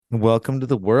Welcome to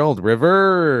the world,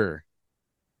 River.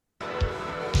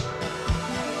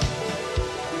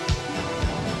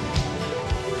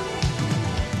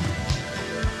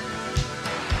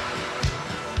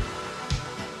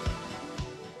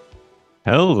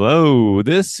 Hello,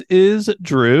 this is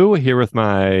Drew here with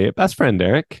my best friend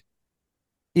Eric.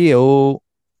 Yo.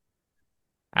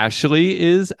 Ashley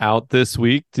is out this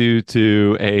week due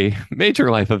to a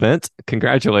major life event.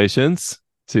 Congratulations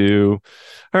to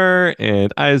her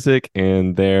and Isaac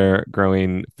and their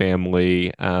growing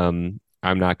family. I'm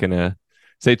not going to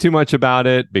say too much about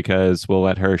it because we'll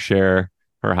let her share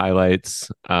her highlights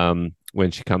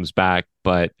when she comes back,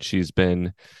 but she's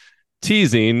been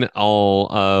teasing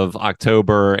all of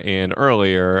October and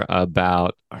earlier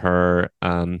about her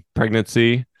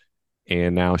pregnancy.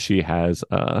 And now she has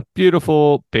a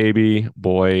beautiful baby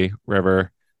boy,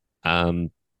 River.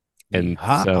 Um, and so,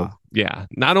 Yeehaw. yeah,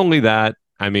 not only that,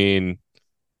 I mean,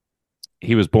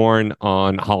 he was born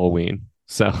on Halloween.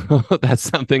 So that's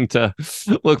something to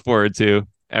look forward to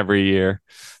every year.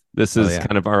 This Oh is yeah.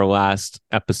 kind of our last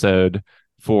episode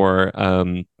for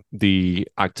the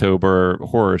October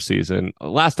horror season.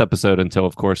 Last episode until,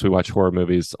 of course, we watch horror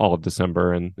movies all of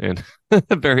December and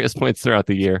various points throughout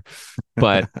the year.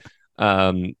 But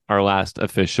our last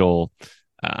official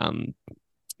um,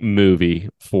 movie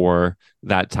for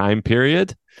that time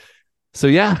period. So,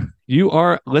 yeah, you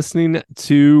are listening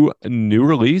to New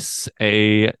Release,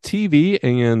 a TV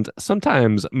and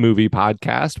sometimes movie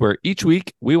podcast where each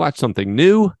week we watch something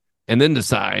new and then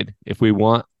decide if we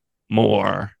want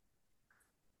more.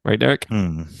 Right, Derek?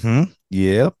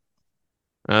 Yep.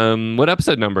 What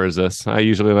episode number is this? I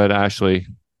usually let Ashley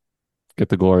get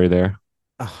the glory there.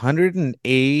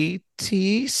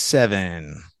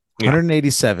 187. Yeah.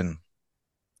 187.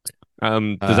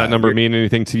 Does that number You're mean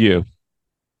anything to you?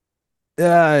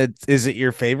 is it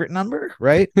your favorite number,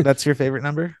 right? That's your favorite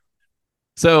number?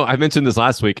 So I mentioned this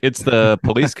last week. It's the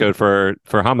police code for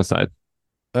homicide.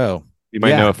 Oh, You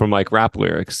might know yeah. it from like rap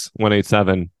lyrics.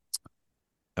 187.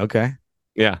 Okay.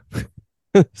 Yeah.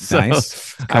 So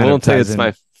Nice. I Kind of won't say ties it's in.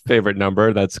 my favorite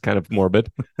number. That's kind of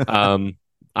morbid. Um,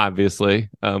 obviously,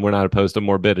 we're not opposed to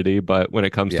morbidity, but when it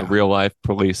comes to Yeah. real life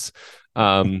police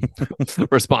um,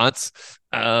 response,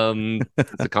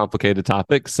 it's a complicated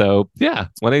topic. So yeah,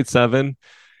 187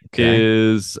 Okay.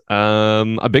 is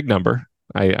a big number.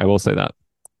 I will say that.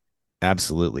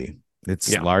 Absolutely.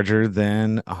 It's Yeah. larger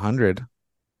than 100,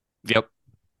 Yep.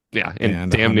 Yeah, and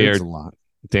and 100's a lot.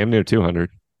 damn near 200.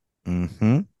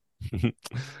 Mm-hmm.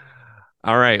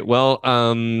 All right. Well,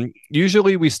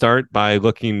 usually we start by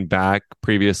looking back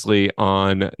previously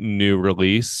on new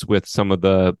release with some of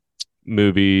the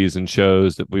movies and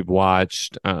shows that we've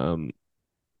watched.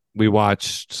 We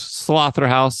watched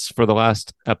Slaughterhouse for the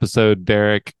last episode,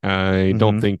 Derek. I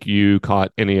don't Mm-hmm. think you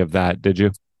caught any of that, did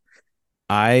you?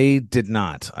 I did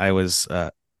not. I was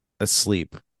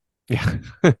asleep. Yeah.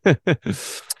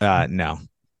 No. No.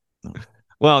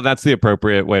 Well, that's the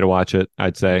appropriate way to watch it,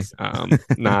 I'd say.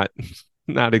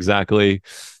 Not exactly.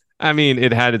 I mean,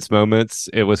 it had its moments.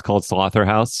 It was called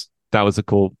Slaughterhouse. That was a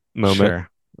cool moment.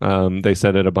 Sure. They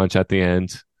said it a bunch at the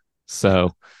end,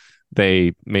 so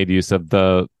they made use of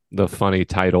the funny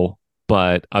title.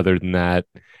 But other than that,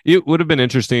 it would have been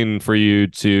interesting for you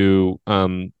to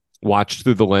watch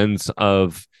through the lens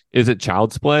of, is it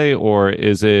Child's Play or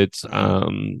is it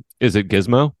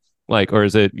Gizmo? Like, or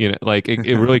is it, like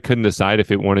it really couldn't decide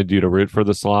if it wanted you to root for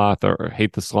the sloth or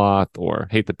hate the sloth or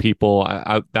hate the people.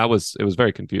 It was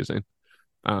very confusing.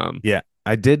 Um, Yeah,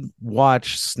 I did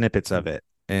watch snippets of it,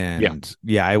 yeah, and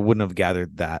yeah, I wouldn't have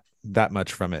gathered that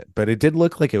much from it, but it did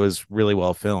look like it was really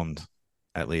well filmed,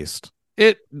 at least.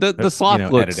 the sloth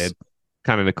looks Edited.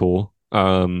 kind of cool.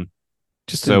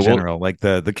 Just in So we'll, general, like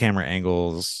the camera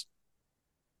angles,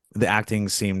 the acting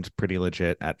seemed pretty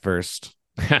legit at first.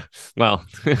 well,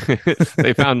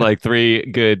 they found like three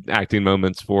good acting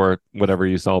moments for whatever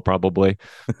you saw, probably.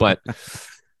 But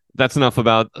that's enough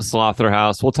about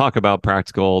Slaughterhouse. We'll talk about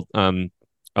practical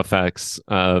effects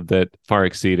that far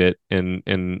exceed it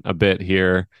in a bit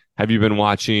here. Have you been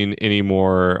watching any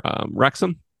more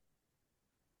Wrexham?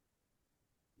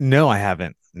 No, I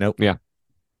haven't. Nope. Yeah.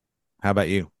 How about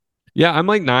you? Yeah, I'm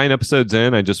like 9 episodes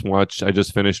in. I just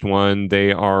finished one.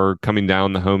 They are coming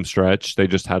down the home stretch. They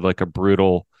just had like a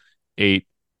brutal 8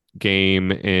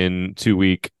 game in 2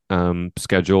 week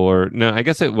schedule. Or no, I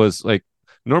guess it was like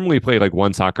normally play like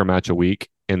one soccer match a week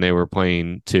and they were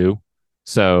playing two.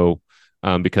 So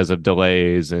because of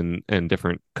delays and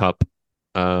different cup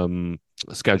um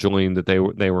scheduling that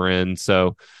they were in.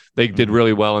 So they did Mhm.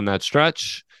 really well in that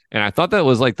stretch. And I thought that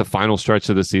was like the final stretch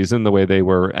of the season, the way they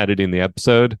were editing the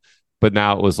episode. But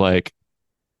now it was like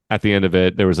at the end of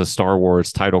it, there was a Star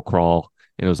Wars title crawl,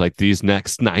 and it was like these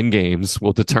next 9 games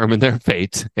will determine their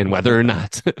fate and whether or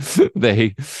not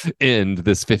they end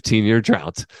this 15-year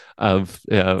drought of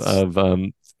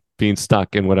being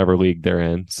stuck in whatever league they're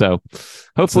in. So So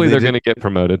hopefully they they're going did, to get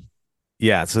promoted.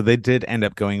 yeah. So they did end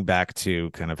up going back to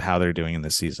kind of how they're doing in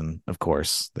the season. Of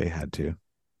course, they had to.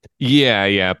 Yeah,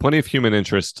 yeah, plenty of human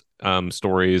interest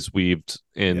stories weaved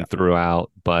in Yeah,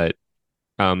 throughout, but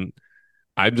um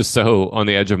I'm just so on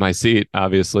the edge of my seat,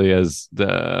 obviously, as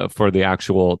the for the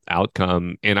actual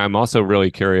outcome. And I'm also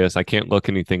really curious. I can't look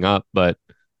anything up, but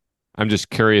I'm just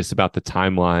curious about the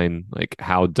timeline, like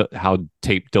how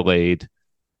tape delayed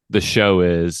the show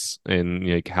is, and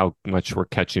like how much we're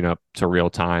catching up to real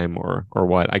time, or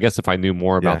what. I guess if I knew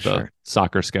more yeah, about the sure.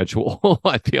 soccer schedule,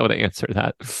 I'd be able to answer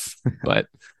that. But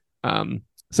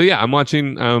so yeah, I'm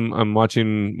watching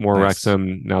more Nice.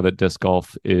 Wrexham now that disc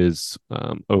golf is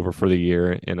over for the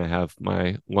year, and I have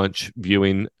my lunch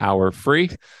viewing hour free.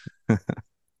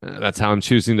 That's how I'm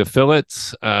choosing to fill it.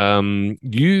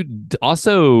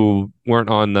 Also weren't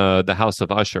on the House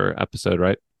of Usher episode,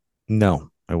 right? No,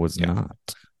 I was Yeah, not.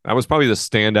 that was probably the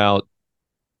standout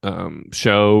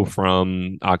show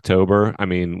from October. I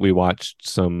mean, we watched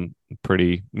some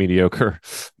pretty mediocre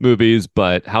movies,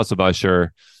 but House of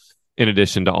Usher, in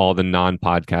addition to all the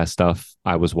non-podcast stuff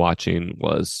I was watching,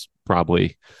 was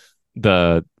probably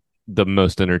the the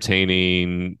most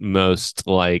entertaining, most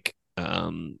like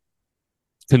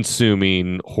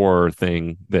consuming horror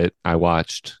thing that I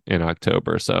watched in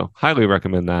October. So highly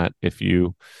recommend that if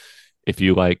you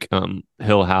like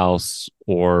Hill House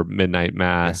or Midnight Okay.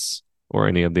 Mass or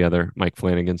any of the other Mike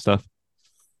Flanagan stuff.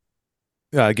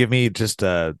 Give me just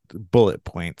bullet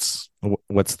points.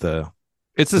 What's the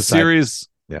It's a beside? series.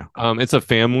 Yeah, It's a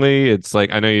family. It's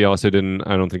like I know you also didn't.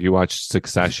 I don't think you watched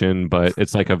Succession, but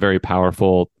it's like a very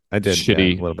powerful, I did. Yeah, a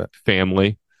shitty little bit.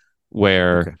 family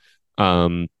where Okay.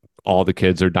 um all the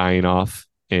kids are dying off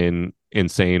in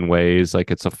insane ways.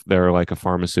 Like they're like a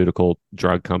pharmaceutical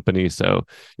drug company, so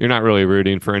you're not really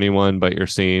rooting for anyone, but you're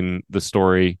seeing the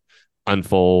story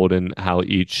unfold and how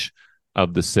each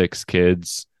of the 6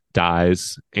 kids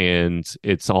dies, and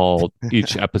it's all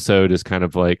each episode is kind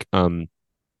of like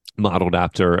modeled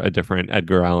after a different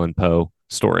Edgar Allan Poe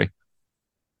story.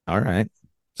 All right.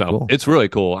 So Cool. it's really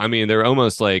cool. I mean, they're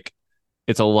almost like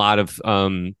it's a lot of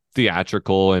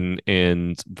theatrical and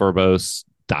verbose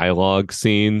dialogue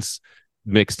scenes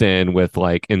mixed in with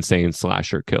like insane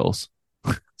slasher kills.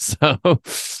 So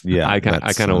Yeah, that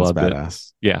I kind of sounds loved it.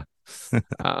 badass. Yeah.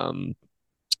 Um,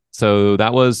 so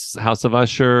that was House of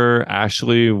Usher.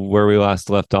 Ashley, where we last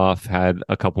left off, had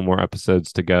a couple more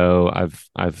episodes to go.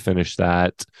 I've finished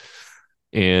that.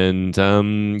 And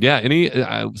yeah, any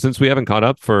since we haven't caught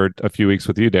up for a few weeks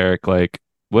with you, Derek, like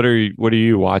what are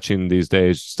you watching these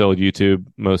days? Still YouTube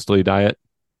mostly diet?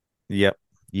 Yep.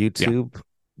 Yeah. YouTube.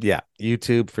 Yeah,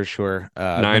 YouTube for sure.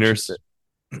 I've mentioned Niners. it.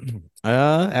 I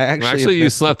Well, actually actually, have you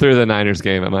missed. slept through the Niners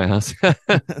game at my house.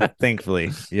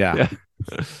 Thankfully, yeah.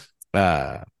 Yeah.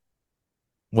 Uh,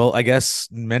 well, I guess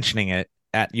mentioning it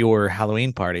at your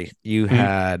Halloween party, you Mm,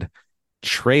 had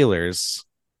trailers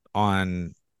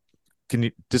on. Can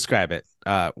you describe it?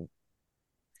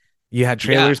 You had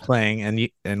yeah. trailers playing,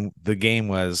 and the game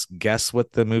was guess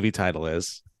what the movie title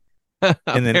is, and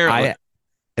then Apparently.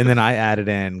 I added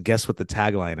in guess what the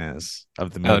tagline is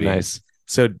of the Oh, movie. nice.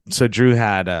 So Drew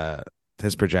had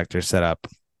his projector set up,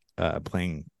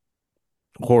 playing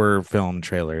horror film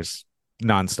trailers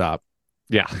nonstop,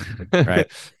 Yeah. right?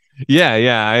 Yeah,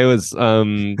 yeah. It was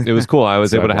cool. I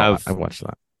was So able to I have watched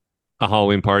that. a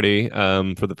Halloween party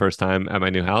for the first time at my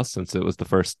new house since it was the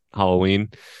first Halloween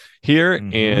here,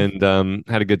 Mm-hmm. and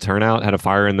had a good turnout, had a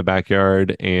fire in the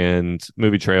backyard and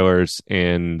movie trailers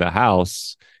in the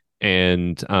house.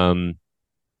 And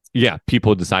yeah,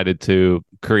 people decided to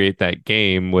create that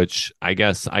game, which I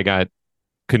guess I got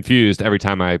confused every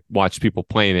time I watched people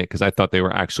playing it because I thought they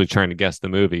were actually trying to guess the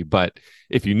movie. But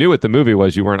if you knew what the movie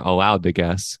was, you weren't allowed to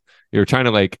guess. You were trying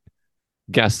to like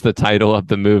guess the title of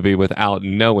the movie without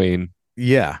knowing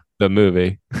Yeah. the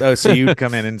movie. Oh, so you'd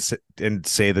come in and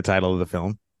say the title of the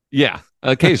film. Yeah,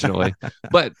 occasionally.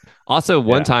 But also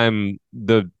one Yeah. time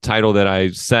the title that I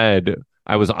said,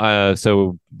 I was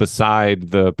so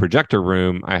beside the projector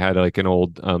room, I had like an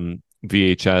old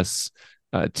VHS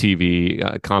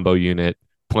TV combo unit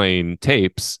playing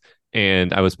tapes,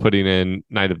 and I was putting in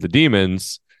Night of the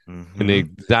Demons. And the Mm-hmm.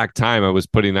 exact time I was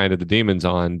putting Night of the Demons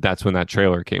on, that's when that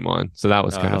trailer came on. So that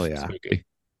was Oh kind of hell yeah! spooky.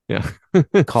 Yeah.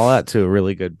 Call out to a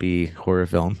really good B horror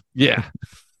film. Yeah.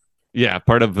 Yeah,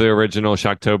 part of the original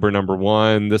Shocktober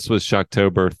 #1. This was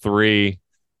Shocktober 3.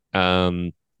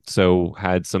 Um, so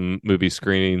had some movie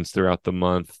screenings throughout the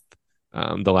month.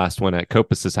 the last one at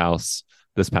Copus's house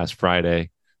this past Friday.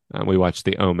 We watched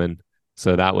The Omen.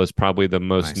 So that was probably the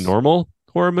most Nice. normal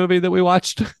horror movie that we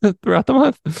watched throughout the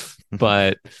month.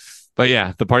 But but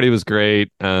yeah, the party was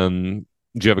great. Did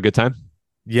you have a good time?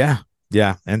 Yeah.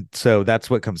 Yeah. And so that's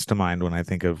what comes to mind when I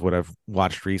think of what I've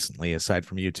watched recently, aside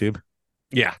from YouTube,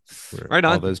 Yeah, for right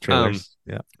all on. those trailers.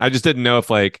 Yeah. I just didn't know if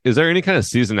like, is there any kind of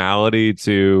seasonality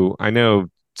to? I know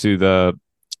to the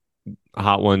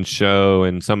Hot Ones show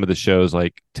and some of the shows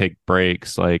like take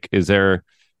breaks. Like, is there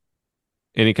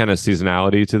any kind of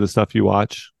seasonality to the stuff you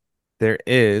watch? There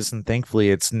is, and thankfully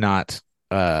it's not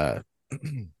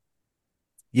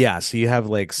yeah, so you have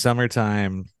like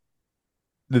summertime,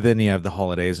 then you have the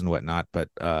holidays and whatnot, but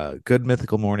Good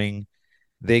Mythical Morning,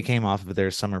 they came off of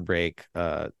their summer break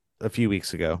a few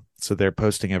weeks ago. So they're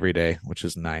posting every day, which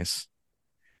is nice.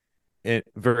 It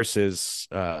versus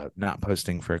not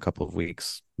posting for a couple of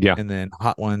weeks. Yeah. And then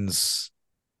Hot Ones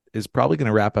is probably going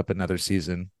to wrap up another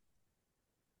season.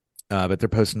 But they're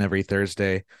posting every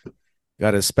Thursday.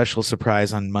 Got a special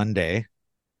surprise on Monday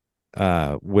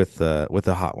with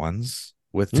the Hot Ones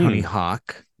with Tony Mm.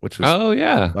 Hawk, which was Oh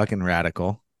yeah, fucking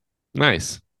radical.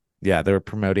 nice. Yeah, they were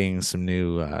promoting some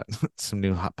new some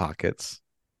new hot pockets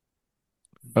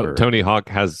Oh, for Tony Hawk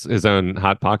has his own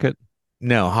hot pocket.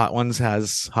 no, Hot Ones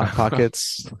has hot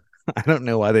pockets. I don't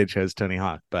know why they chose Tony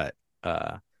Hawk, but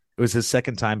it was his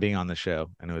second time being on the show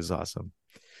and it was awesome.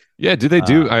 Yeah, do they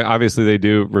do? Uh Obviously, they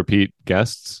do repeat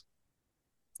guests,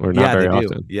 or not yeah, very they do.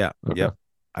 often. Yeah, Okay. yep.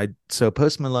 I so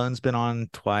Post Malone's been on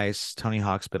twice, Tony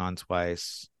Hawk's been on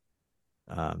twice.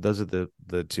 Those are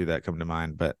the two that come to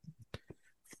mind, but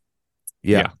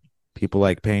yeah, Yeah. people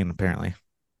like pain apparently.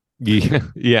 Yeah,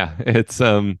 yeah. It's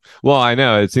well, I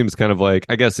know it seems kind of like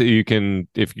I guess you can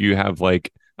if you have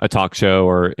like a talk show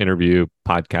or interview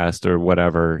podcast or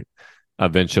whatever,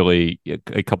 eventually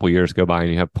a couple years go by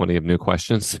and you have plenty of new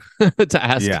questions to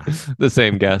ask Yeah, the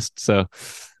same guest. So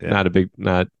yeah. not a big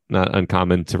not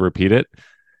uncommon to repeat it.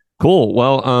 Cool.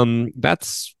 Well,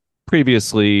 that's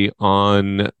previously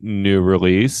on new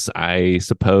release. I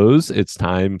suppose it's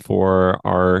time for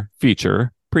our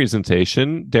feature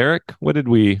presentation. Derek, what did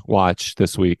we watch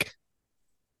this week?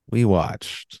 We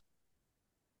watched.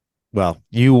 Well,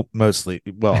 you mostly.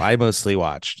 Well, I mostly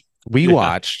watched. We Yeah.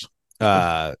 watched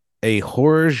a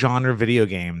horror genre video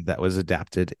game that was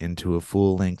adapted into a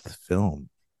full length film.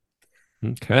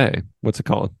 Okay. What's it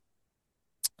called?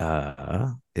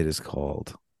 It is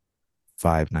called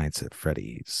Five Nights at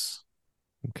Freddy's.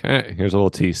 Okay. Here's a little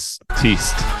tease.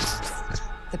 Teased.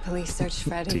 The police searched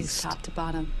Freddy's Teased. top to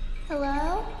bottom.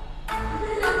 Hello?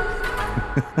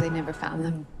 They never found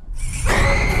them.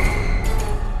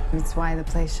 That's why the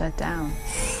place shut down.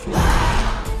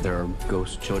 There are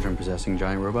ghost children possessing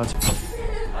giant robots.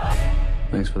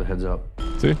 Thanks for the heads up.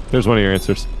 See, there's one of your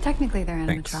answers. Technically, they're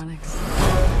Thanks. animatronics.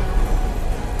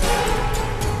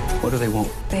 What do they want?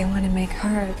 They want to make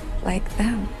her like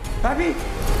them. Pappy!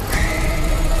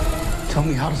 Tell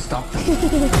me how to stop them.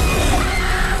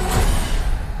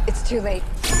 It's too late.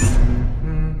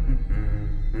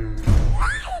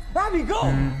 Pappy, go!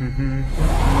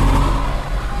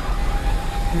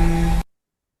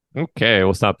 Okay,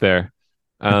 we'll stop there.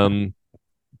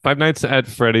 Five Nights at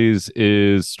Freddy's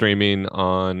is streaming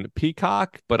on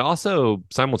Peacock, but also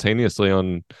simultaneously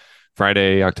on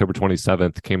Friday, October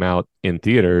 27th, came out in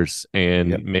theaters and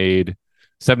Yep. made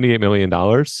 $78 million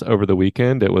over the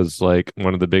weekend. It was like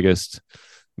one of the biggest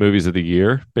movies of the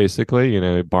year, basically. You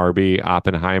know, Barbie,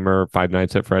 Oppenheimer, Five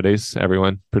Nights at Freddy's.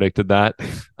 Everyone predicted that.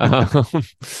 um,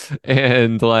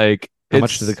 and like, How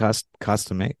much did it cost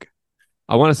to make?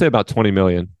 I want to say about 20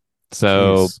 million.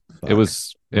 So Jeez, it fuck.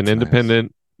 was an That's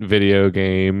independent video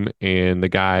game, and the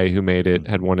guy who made it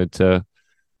had wanted to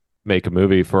make a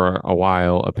movie for a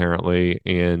while, apparently.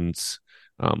 And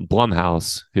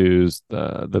Blumhouse, who's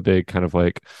the big kind of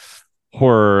like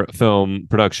horror film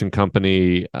production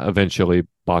company, eventually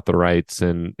bought the rights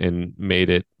and made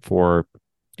it for,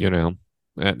 you know,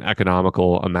 an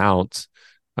economical amount,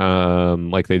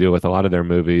 like they do with a lot of their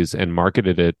movies, and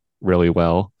marketed it really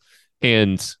well.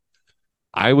 And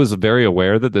I was very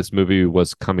aware that this movie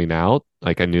was coming out.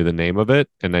 Like I knew the name of it,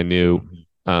 and I knew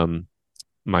Mhm.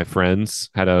 my friends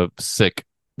had a sick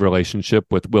relationship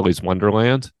with Willy's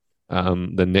Wonderland,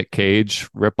 the Nick Cage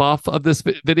ripoff of this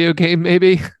video game,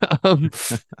 maybe. um,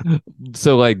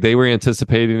 so like they were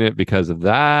anticipating it because of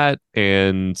that,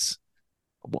 and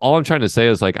all I'm trying to say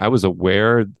is like I was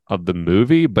aware of the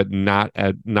movie, but not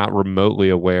remotely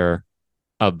aware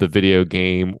of the video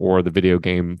game or the video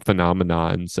game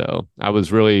phenomenon. So I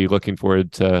was really looking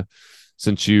forward to,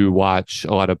 since you watch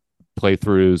a lot of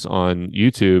playthroughs on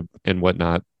YouTube and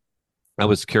whatnot, I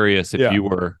was curious if Yeah. you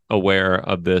were aware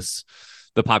of this,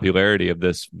 the popularity of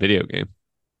this video game.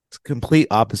 It's complete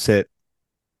opposite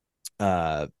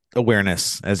uh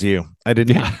awareness as you. I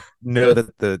didn't Yeah. know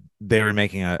that they were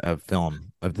making a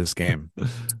film of this game.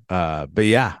 But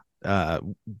yeah,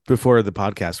 before the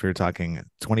podcast we were talking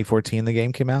 2014 the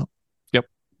game came out. Yep.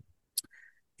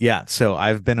 Yeah, so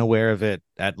I've been aware of it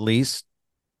at least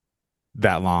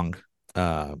that long.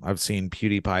 I've seen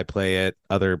PewDiePie play it,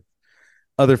 other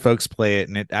folks play it,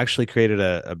 and it actually created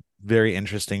a very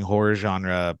interesting horror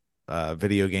genre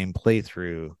video game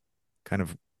playthrough kind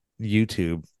of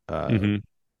YouTube Hmm.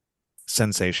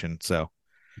 sensation. So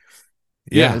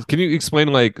Yeah. yeah. Can you explain,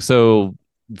 like, so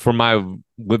from my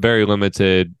very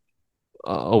limited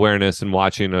awareness and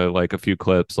watching like a few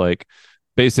clips, like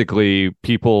basically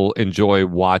people enjoy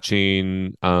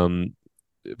watching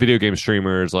video game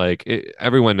streamers. Like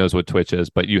everyone knows what Twitch is,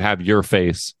 but you have your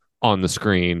face on the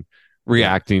screen Yeah.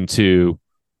 reacting to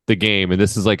the game, and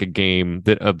this is like a game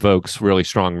that evokes really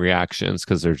strong reactions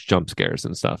because there's jump scares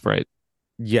and stuff, right?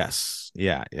 Yes.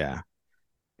 Yeah. Yeah.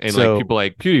 And like So people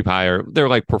like PewDiePie are, they're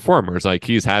like performers. Like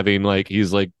he's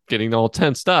like getting all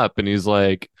tensed up, and he's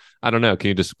like, I don't know. Can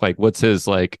you just like, what's his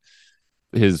like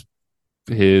his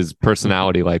his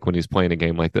personality like when he's playing a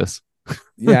game like this?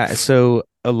 yeah, so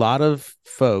a lot of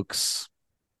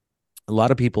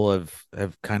people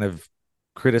have kind of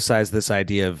criticized this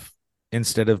idea of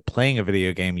instead of playing a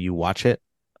video game, you watch it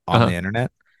on Uh-huh. the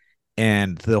internet.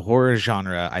 And the horror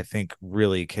genre, I think,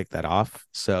 really kicked that off.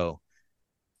 So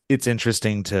it's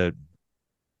interesting to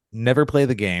never play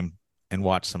the game and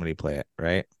watch somebody play it,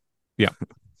 right? Yeah.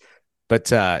 But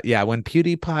yeah, when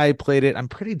PewDiePie played it, I'm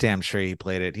pretty damn sure he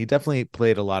played it. He definitely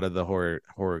played a lot of the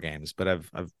horror games, but I've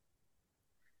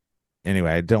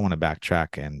anyway, I don't want to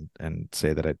backtrack and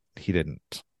say that he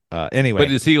didn't. But Anyway,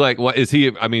 is he like, what is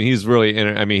he? I mean, he's really,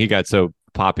 I mean, he got so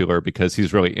popular because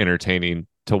he's really entertaining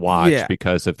to watch yeah,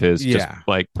 because of his just yeah,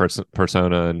 like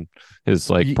persona and his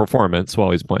like performance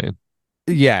while he's playing.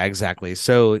 yeah, exactly.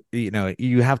 So,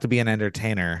 you have to be an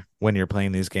entertainer when you're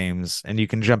playing these games, and you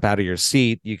can jump out of your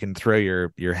seat, you can throw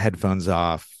your headphones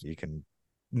off, you can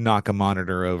knock a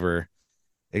monitor over,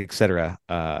 etc.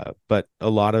 But a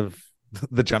lot of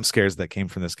the jump scares that came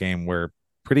from this game were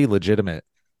pretty legitimate,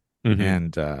 Mm-hmm.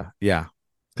 and yeah,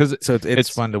 Because so it's it's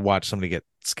fun to watch somebody get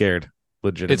scared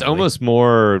it's legitimately. almost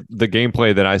more the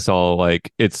gameplay that I saw.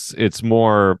 Like it's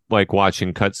more like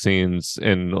watching cutscenes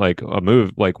in like a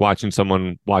move, like watching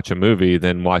someone watch a movie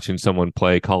than watching someone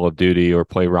play Call of Duty or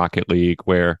play Rocket League,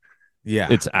 where Yeah,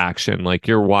 it's action. Like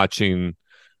you're watching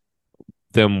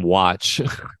them watch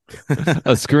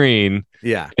a screen,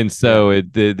 yeah, and yeah. so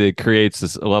it creates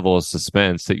this level of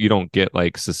suspense that you don't get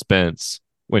like suspense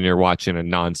when you're watching a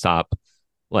nonstop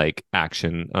like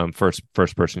action first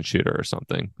person shooter or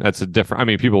something. That's a different, I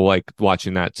mean, people like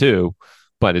watching that too,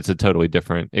 but it's a totally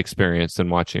different experience than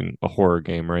watching a horror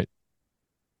game, right?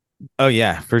 Oh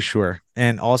yeah, for sure.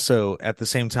 And also at the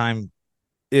same time,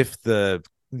 if the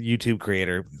YouTube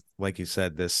creator, like you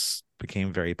said, this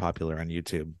became very popular on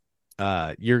YouTube,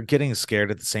 you're getting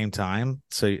scared at the same time.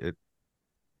 So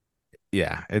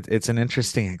yeah, it's an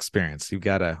interesting experience. You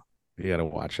gotta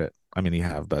watch it. I mean, you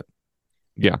have, but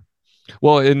Yeah.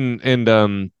 Well, and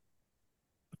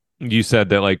you said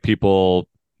that like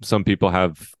some people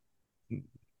have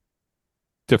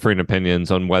differing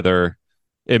opinions on whether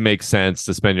it makes sense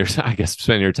to spend your I guess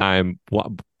spend your time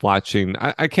watching.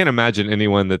 I can't imagine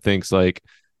anyone that thinks like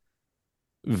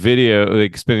video,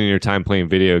 like spending your time playing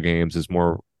video games is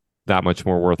more, that much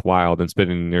more worthwhile than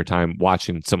spending your time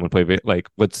watching someone play like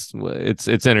what's it's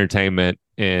entertainment,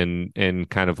 and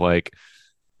kind of like,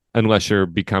 unless you're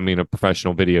becoming a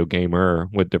professional video gamer,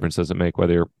 what difference does it make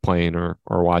whether you're playing or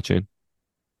watching?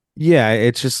 yeah,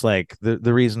 it's just like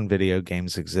the reason video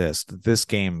games exist. This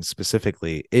game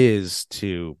specifically is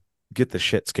to get the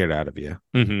shit scared out of you.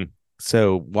 Mm-hmm.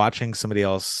 So watching somebody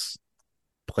else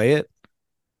play it,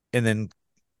 and then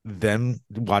them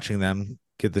watching them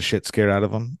get the shit scared out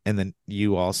of them, and then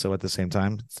you also at the same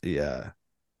time. Yeah,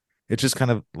 it's just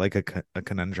kind of like a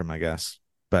conundrum, I guess.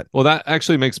 But Well, that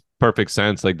actually makes perfect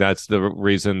sense. Like that's the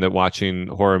reason that watching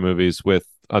horror movies with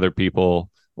other people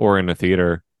or in a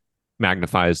theater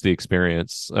magnifies the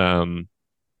experience. yeah,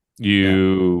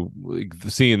 You like,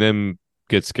 seeing them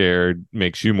get scared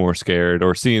makes you more scared,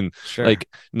 or seeing sure. like,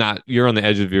 not, you're on the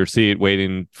edge of your seat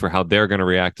waiting for how they're going to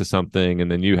react to something,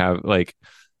 and then you have like,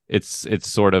 it's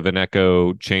sort of an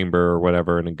echo chamber or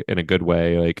whatever, in a good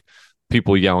way. Like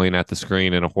people yelling at the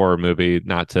screen in a horror movie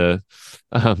not to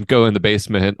go in the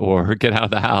basement or get out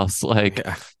of the house, like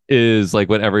Yeah, is like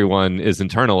what everyone is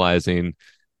internalizing.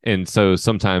 And so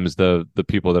sometimes the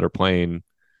people that are playing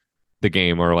the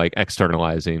game or like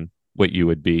externalizing what you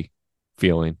would be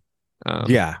feeling.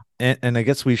 Yeah. And I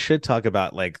guess we should talk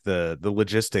about like the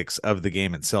logistics of the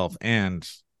game itself and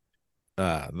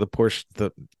the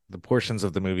portions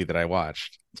of the movie that I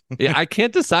watched. Yeah, I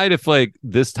can't decide if like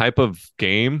this type of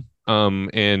game,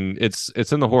 and it's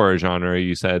in the horror genre,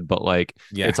 you said, but like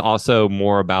Yeah. it's also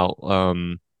more about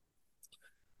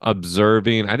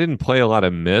observing. I didn't play a lot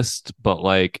of Mist, but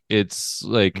like it's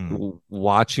like Mm,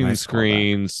 watching nice callback.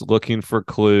 screens, looking for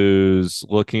clues,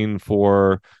 looking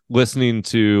for listening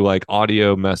to like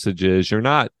audio messages.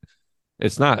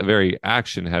 It's not very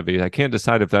action heavy. I can't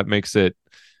decide if that makes it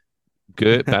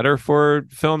better for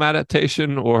film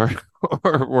adaptation or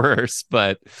or worse,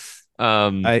 but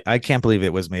I can't believe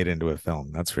it was made into a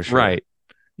film. That's for sure. right.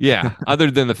 Yeah, other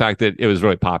than the fact that it was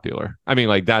really popular. I mean,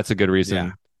 like that's a good Yeah.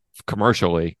 reason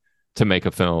commercially to make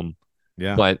a film.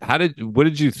 Yeah. But what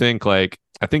did you think? Like,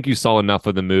 I think you saw enough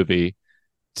of the movie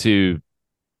to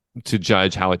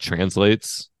judge how it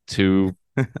translates to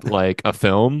like a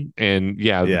film. And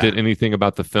yeah, Yeah. did anything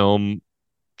about the film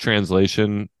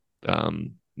translation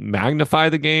magnify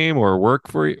the game or work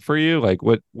for you? Like,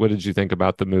 what did you think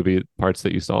about the movie parts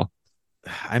that you saw?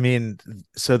 I mean,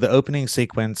 so the opening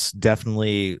sequence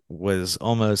definitely was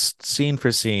almost scene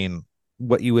for scene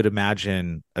what you would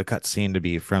imagine a cutscene to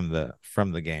be from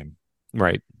the game.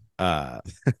 Right. Uh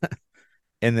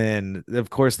and then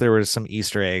of course there were some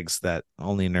Easter eggs that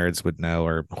only nerds would know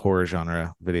or horror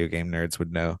genre video game nerds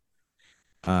would know.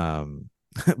 Um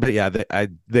but yeah,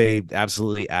 they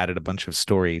absolutely added a bunch of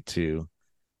story to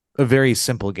a very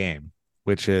simple game,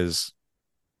 which is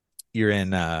you're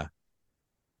in a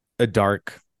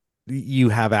dark you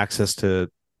have access to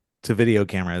video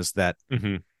cameras that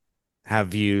Mm-hmm. have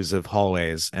views of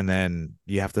hallways, and then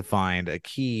you have to find a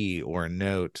key or a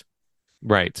note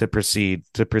Right. to proceed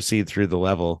through the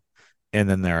level. And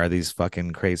then there are these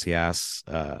fucking crazy ass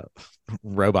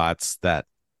robots that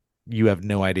you have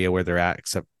no idea where they're at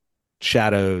except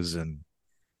shadows and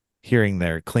hearing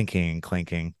their clinking and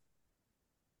clanking.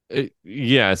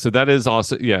 Yeah, so that is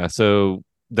also yeah, so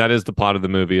that is the plot of the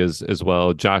movie as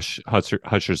well. Josh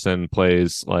Hutcherson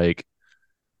plays like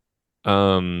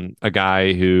a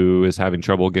guy who is having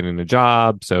trouble getting a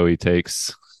job, so he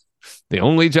takes the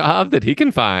only job that he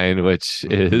can find, which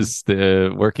is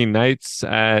the working nights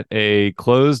at a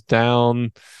closed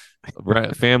down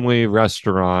family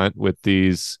restaurant with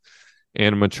these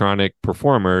animatronic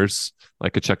performers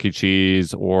like a Chuck E.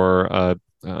 Cheese or a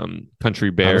Country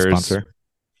Not a Bears. sponsor.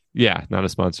 Yeah, not a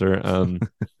sponsor.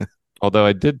 Although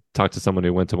I did talk to someone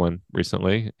who went to one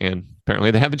recently, and apparently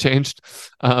they haven't changed.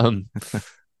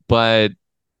 But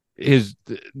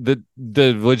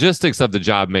the logistics of the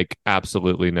job make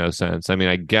absolutely no sense. I mean,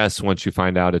 I guess once you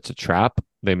find out it's a trap,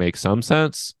 they make some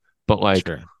sense. But like,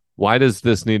 Sure. why does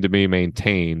this need to be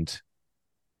maintained?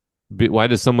 Why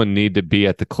does someone need to be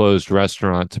at the closed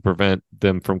restaurant to prevent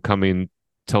them from coming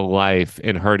to life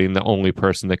and hurting the only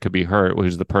person that could be hurt, which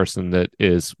is the person that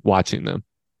is watching them?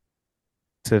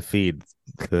 To feed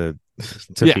the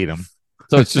to Yeah. feed them.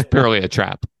 So it's just purely a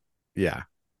trap. Yeah.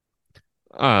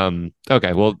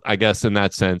 Okay, well, I guess in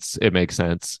that sense it makes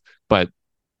sense, but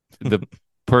the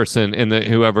person in the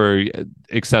whoever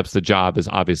accepts the job is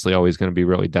obviously always going to be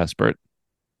really desperate.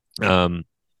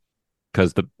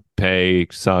 Because the pay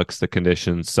sucks, the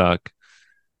conditions suck,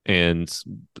 and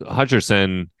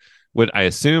Hutcherson would, I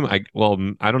assume, I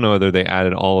don't know whether they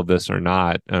added all of this or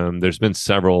not. There's been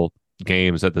several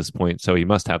games at this point, so he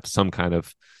must have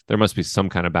there must be some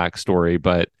kind of backstory,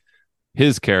 but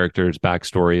his character's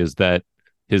backstory is that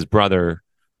his brother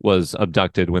was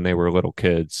abducted when they were little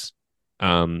kids.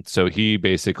 So he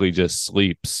basically just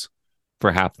sleeps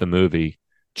for half the movie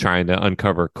trying to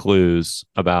uncover clues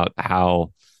about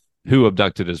who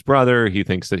abducted his brother. He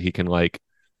thinks that he can like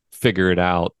figure it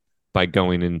out by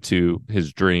going into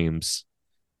his dreams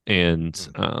and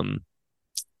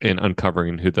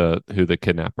uncovering who the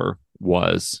kidnapper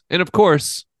was. And of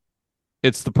course,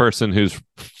 it's the person who's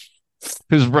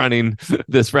running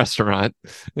this restaurant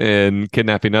and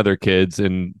kidnapping other kids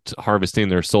and harvesting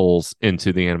their souls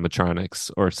into the animatronics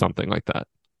or something like that.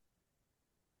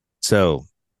 So,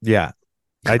 yeah,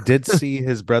 I did see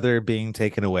his brother being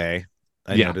taken away.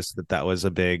 I Yeah. noticed that was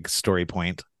a big story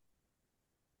point.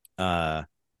 How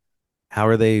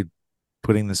are they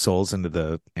putting the souls into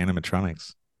the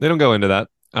animatronics? They don't go into that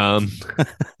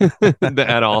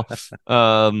at all.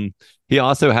 He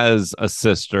also has a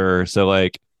sister, so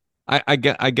like I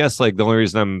guess like the only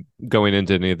reason I'm going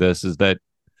into any of this is that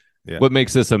what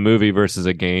makes this a movie versus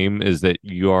a game is that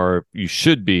you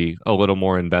should be a little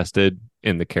more invested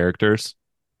in the characters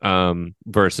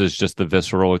versus just the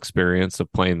visceral experience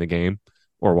of playing the game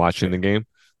or watching the game.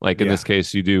 Like in Yeah. this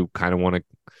case, you do kind of want to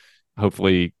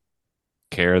hopefully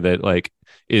care that like,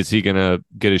 is he gonna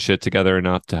get his shit together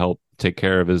enough to help take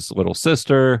care of his little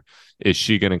sister? Is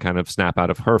she gonna kind of snap out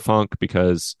of her funk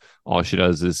because all she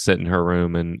does is sit in her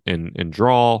room and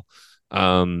draw?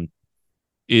 Um,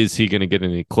 is he gonna get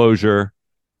any closure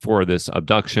for this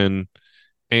abduction?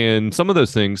 And some of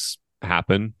those things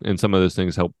happen, and some of those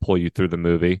things help pull you through the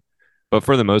movie. But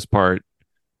for the most part,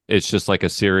 it's just like a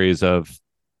series of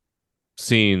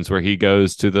scenes where he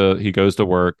goes to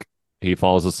work, he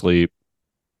falls asleep,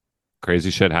 crazy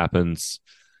shit happens,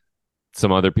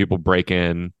 some other people break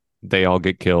in, they all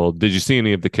get killed. Did you see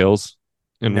any of the kills?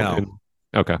 No.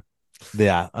 Okay.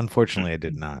 Yeah, unfortunately I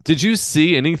did not. Did you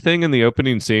see anything in the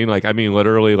opening scene? Like, I mean,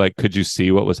 literally, like, could you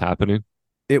see what was happening?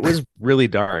 It was really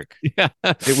dark. Yeah.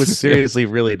 It was seriously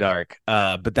really dark.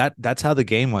 But that's how the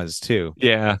game was too.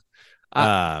 Yeah.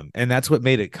 And that's what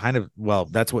made it kind of, well,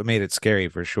 that's what made it scary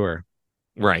for sure.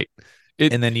 Right.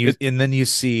 And then you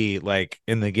see like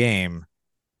in the game,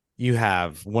 you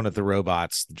have one of the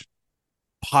robots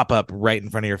pop up right in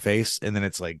front of your face, and then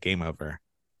it's like game over.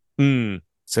 mm,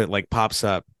 So it like pops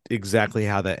up exactly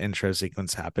how that intro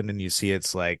sequence happened, and you see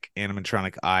it's like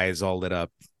animatronic eyes all lit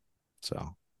up.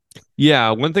 So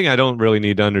yeah. One thing I don't really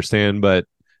need to understand, but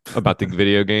about the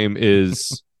video game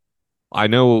is I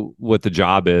know what the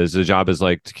job is. The job is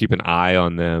like to keep an eye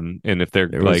on them, and if they're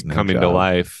there was like no coming to job.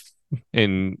 life,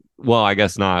 and well, I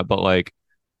guess not, but like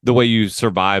the way you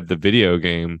survive the video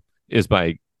game is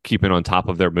by keeping on top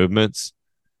of their movements.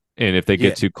 And if they Yeah,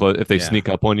 get too close, if they yeah, sneak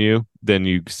up on you, then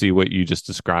you see what you just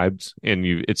described, and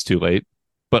it's too late.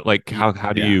 But like, how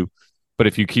do yeah, you? But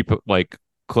if you keep like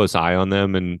close eye on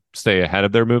them and stay ahead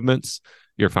of their movements,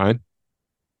 you're fine.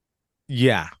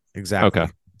 yeah, Okay. exactly.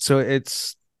 So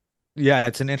it's yeah,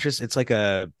 it's an interest. It's like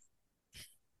a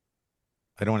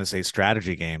I don't want to say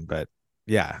strategy game, but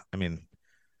yeah, I mean,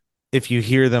 if you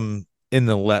hear them in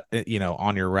the left,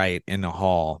 on your right in the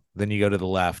hall, then you go to the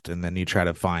left and then you try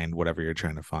to find whatever you're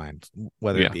trying to find,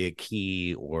 whether it Yeah. be a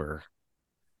key or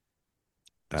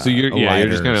So you're a you're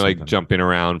just lighter or kind of like something. jumping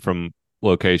around from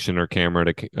location or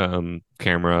camera to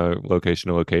camera, location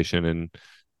to location, and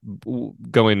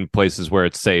going places where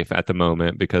it's safe at the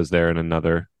moment because they're in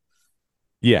another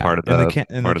Yeah, and the part of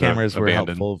the cameras were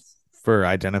abandoned. helpful for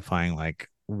identifying like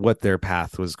what their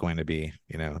path was going to be.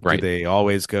 Do Right. they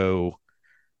always go,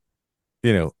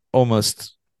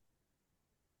 almost,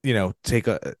 take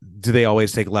a do they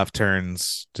always take left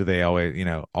turns? Do they always,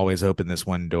 always open this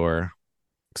one door,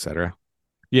 etc.?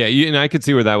 Yeah, and I could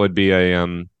see where that would be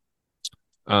a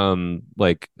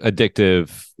like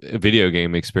addictive video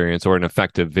game experience or an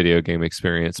effective video game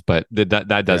experience, but that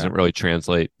Yeah. doesn't really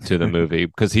translate to the movie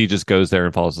because he just goes there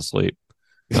and falls asleep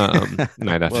night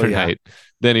Well, after yeah. night.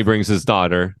 Then he brings his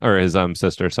daughter or his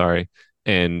sister, sorry,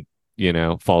 and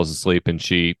falls asleep, and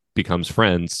she becomes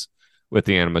friends with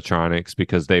the animatronics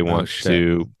because they Oh want shit.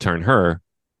 to turn her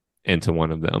into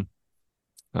one of them.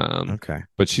 Okay.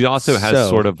 But she also has So,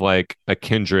 sort of like a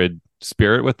kindred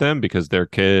spirit with them because they're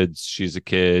kids. She's a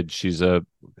kid. She's a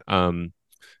um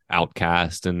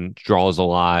outcast and draws a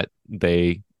lot.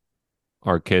 They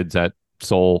are kids at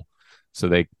soul, so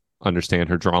they understand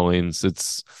her drawings.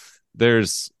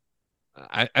 There's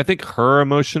I think her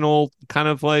emotional kind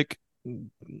of like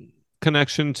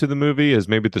connection to the movie is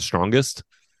maybe the strongest.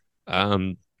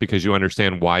 Because you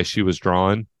understand why she was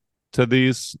drawn to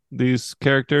these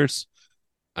characters.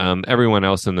 Everyone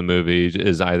else in the movie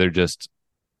is either just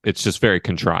it's just very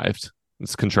contrived.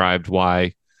 It's contrived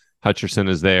why Hutcherson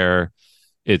is there.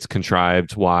 It's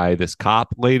contrived why this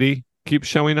cop lady keeps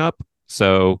showing up.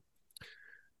 So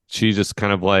she just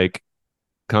kind of like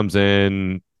comes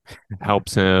in,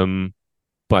 helps him,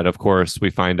 but of course we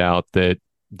find out that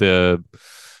the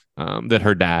that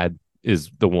her dad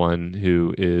is the one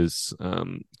who is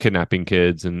kidnapping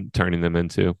kids and turning them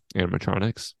into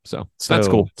animatronics. So that's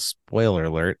so cool. spoiler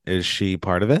alert, is she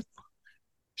part of it?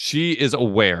 She is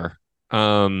aware.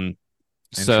 Um,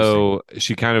 Interesting. so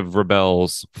she kind of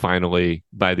rebels finally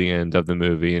by the end of the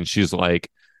movie, and she's like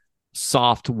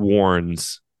soft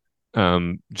warns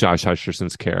Josh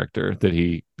Hutcherson's character that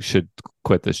he should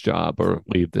quit this job or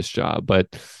leave this job.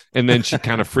 And then she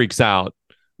kind of freaks out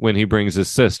when he brings his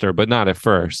sister, but not at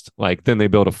first. Like then they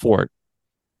build a fort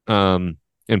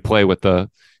and play with the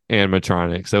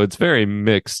animatronic. So it's very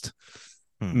mixed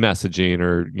Hmm. messaging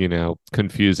or,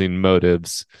 confusing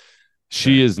motives.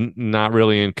 She Sure. is not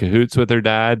really in cahoots with her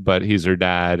dad, but he's her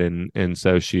dad, and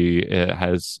so she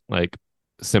has like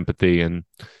sympathy and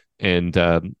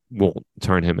will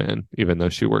turn him in, even though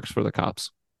she works for the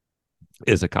cops,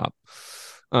 is a cop.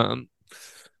 Um,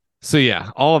 so yeah,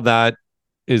 all of that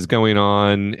is going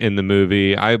on in the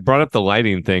movie. I brought up the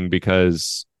lighting thing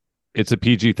because it's a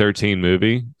PG-13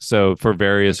 movie. So for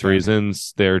various Okay.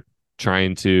 reasons, they're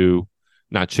trying to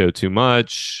not show too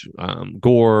much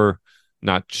gore,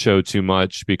 not show too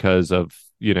much because of,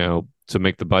 to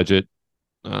make the budget,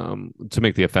 to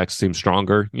make the effects seem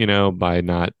stronger, by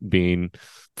not being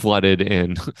flooded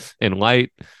in in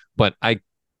light. But I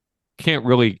can't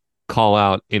really call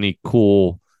out any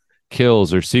cool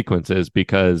kills or sequences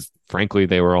because frankly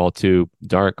they were all too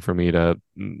dark for me to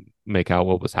make out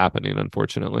what was happening,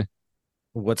 unfortunately.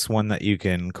 What's one that you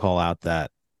can call out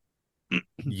that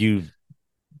you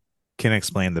can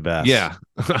explain the best? Yeah.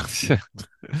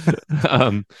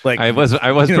 um Like, I was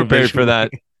prepared for visually.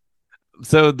 that.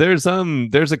 So there's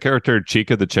a character,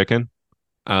 Chica the chicken.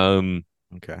 um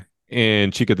Okay.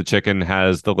 and Chica the chicken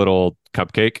has the little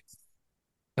cupcake.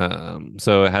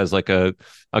 So it has like a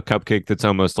cupcake that's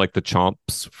almost like the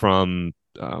chomps from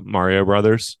Mario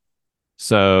Brothers.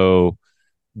 So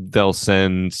they'll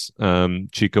send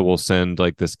Chica will send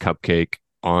like this cupcake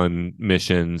on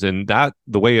missions, and that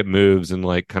the way it moves and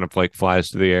like kind of like flies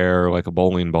through the air like a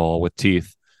bowling ball with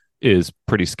teeth is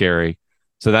pretty scary.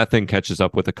 So that thing catches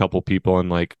up with a couple people and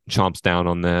like chomps down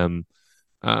on them.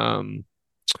 Um,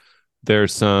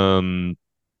 there's some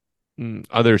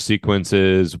other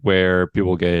sequences where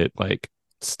people get like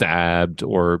stabbed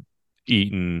or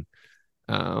eaten,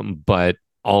 but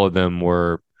all of them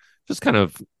were just kind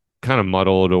of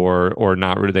muddled or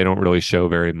not really. They don't really show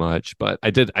very much. But I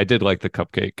did like the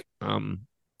cupcake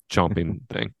chomping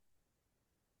thing.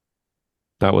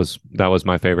 That was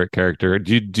my favorite character.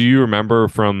 Do you remember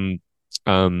from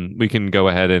we can go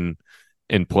ahead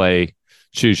and play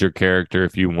choose your character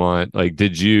if you want. Like do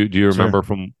you Sure. remember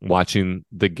from watching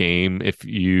the game if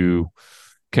you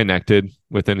connected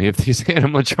with any of these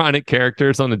animatronic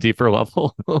characters on a deeper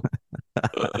level?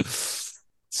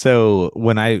 So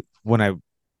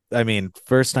I mean,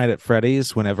 first night at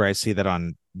Freddy's, whenever I see that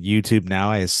on YouTube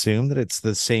now, I assume that it's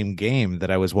the same game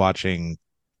that I was watching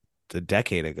a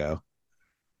decade ago,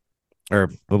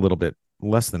 or a little bit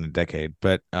less than a decade.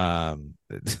 But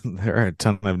there are a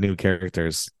ton of new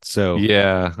characters. So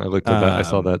Yeah, I looked at that. I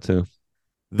saw um, that too.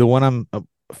 the one I'm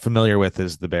familiar with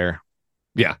is the bear.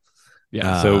 Yeah.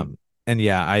 Yeah. So Um, and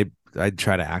yeah, I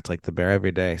try to act like the bear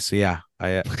every day. So yeah,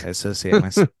 I associate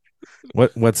myself.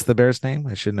 What's the bear's name?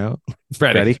 I should know.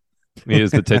 Freddy, Freddy. he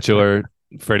is the titular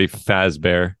Freddy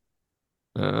Fazbear.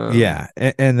 Yeah,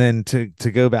 and then to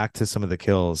go back to some of the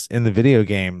kills in the video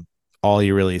game, all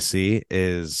you really see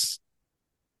is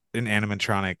an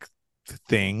animatronic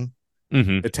thing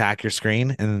Mhm. attack your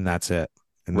screen, and then that's it,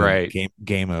 and then Right.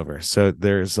 game over. So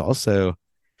there's also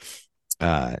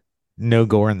uh no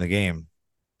gore in the game,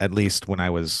 at least when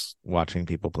I was watching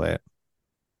people play it.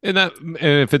 And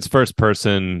if it's first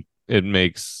person, it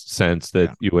makes sense that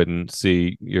Yeah, you wouldn't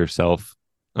see yourself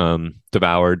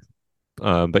devoured.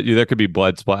 But there could be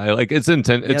blood splatter. Like yeah, it's a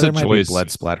there might be choice. blood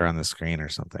splatter on the screen or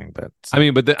something, but I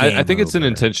mean, but I game think it's an over.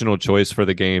 intentional choice for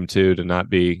the game too to not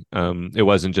be. It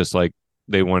wasn't just like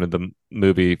they wanted the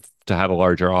movie to have a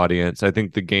larger audience. I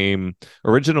think the game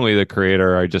originally, the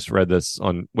creator, I just read this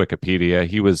on Wikipedia.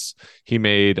 He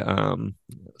made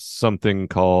something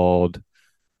called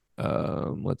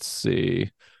let's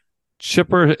see,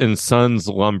 Chipper and Sons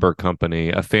Lumber Company,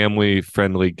 a family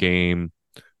friendly game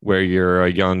where you're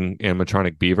a young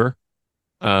animatronic beaver.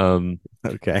 Um,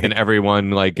 Okay. and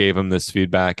everyone like gave him this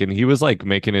feedback, and he was like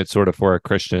making it sort of for a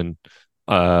Christian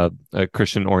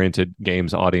oriented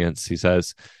games audience, he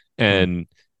says. Hmm. And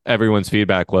everyone's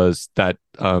feedback was that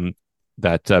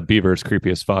beaver is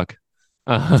creepy as fuck.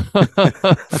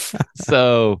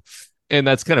 So, and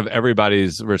that's kind of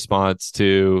everybody's response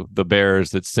to the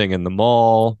bears that sing in the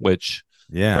mall, which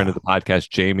friend of Yeah. the podcast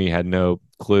Jamie had no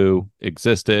clue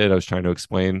existed. I was trying to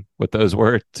explain what those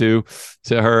were to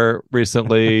her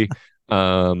recently.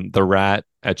 The rat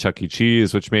at Chuck E.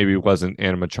 Cheese, which maybe wasn't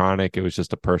animatronic, it was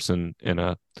just a person in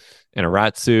a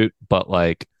rat suit, but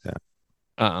like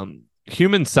Yeah.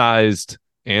 human sized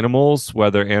animals,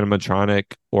 whether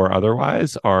animatronic or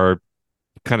otherwise, are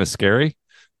kind of scary.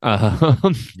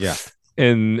 Um, Yeah.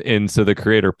 and so the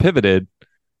creator pivoted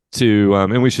to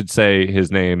and we should say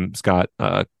his name, Scott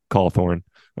Cawthorn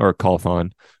or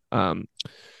Cawthon. Um,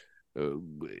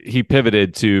 he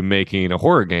pivoted to making a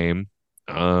horror game,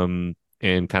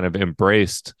 and kind of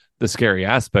embraced the scary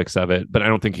aspects of it. But I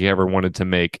don't think he ever wanted to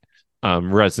make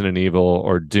Resident Evil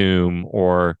or Doom,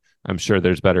 or I'm sure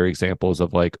there's better examples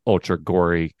of like ultra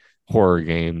gory horror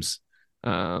games.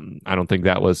 I don't think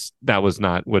that was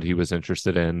not what he was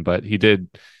interested in, but he did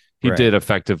Right.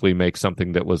 effectively make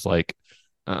something that was like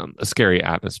a scary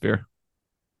atmosphere.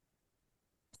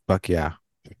 Fuck yeah.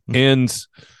 And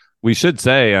we should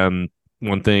say,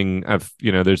 one thing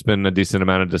there's been a decent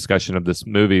amount of discussion of this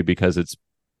movie because it's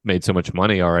made so much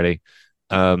money already.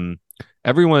 Um,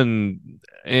 everyone,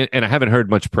 and I haven't heard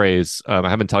much praise. I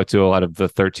haven't talked to a lot of the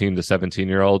 13 to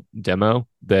 17-year-old demo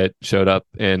that showed up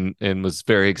and was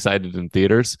very excited in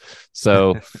theaters.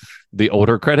 So the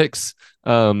older critics,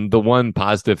 the one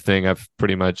positive thing I've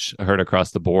pretty much heard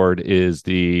across the board is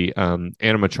the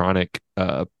animatronic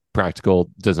practical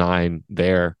design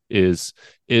there is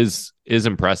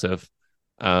impressive.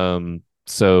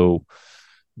 So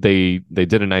they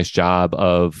did a nice job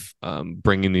of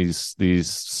bringing the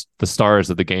stars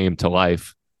of the game to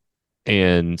life,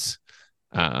 and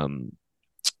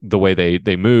the way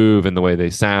they move and the way they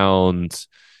sound,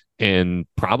 and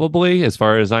probably, as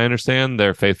far as I understand,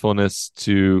 their faithfulness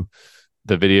to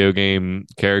the video game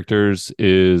characters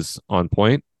is on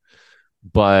point.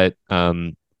 But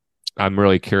I'm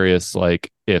really curious,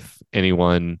 like, if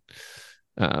anyone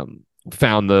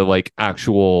found the like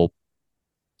actual.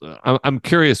 I'm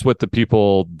curious what the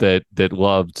people that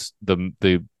loved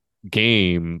the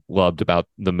game loved about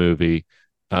the movie,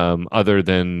 other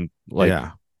than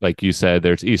like you said,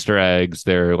 there's Easter eggs.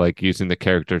 They're like using the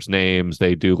characters' names.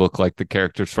 They do look like the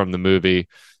characters from the movie.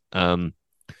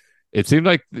 It seemed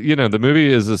like the movie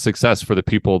is a success for the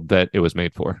people that it was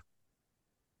made for.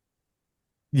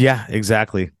 Yeah,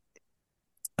 exactly.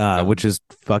 Which is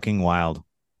fucking wild.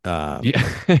 Yeah,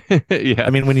 yeah. I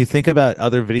mean, when you think about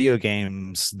other video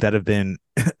games that have been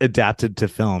adapted to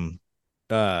film,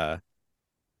 I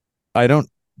don't.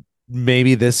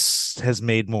 Maybe this has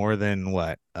made more than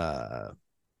what?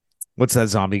 What's that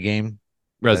zombie game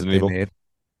that Resident they Evil. made?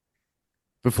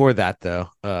 Before that, though,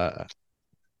 There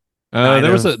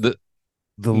was the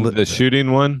the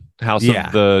shooting one, House yeah,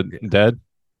 of the Dead.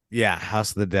 yeah,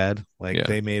 House of the Dead. Like Yeah,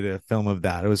 they made a film of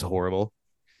that. It was horrible.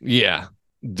 yeah.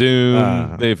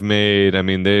 Doom. They've made. I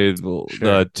mean, Sure.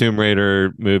 the Tomb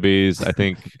Raider movies. I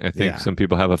think Yeah, some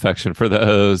people have affection for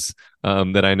those,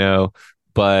 that I know.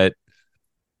 But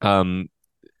um,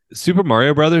 Super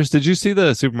Mario Brothers. Did you see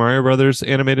the Super Mario Brothers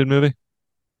animated movie?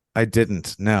 I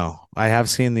didn't. No, I have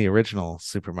seen the original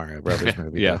Super Mario Brothers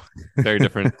movie Yeah, though. very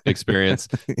different experience.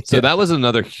 So Yeah. that was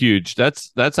another huge.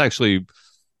 That's actually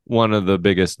one of the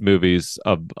biggest movies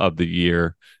of the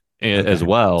year, as Okay.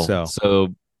 well. So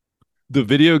So the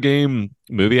video game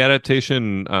movie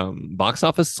adaptation box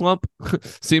office slump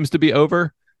seems to be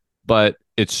over, but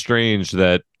it's strange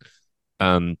that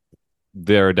um,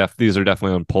 these are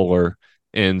definitely on polar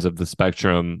ends of the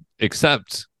spectrum.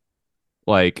 Except,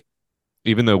 like,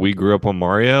 even though we grew up on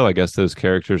Mario, I guess those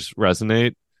characters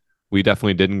resonate. We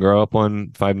definitely didn't grow up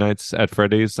on Five Nights at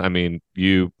Freddy's. I mean,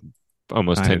 you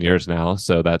almost kind 10 of did. years now,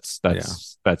 so Yeah.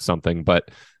 that's something. But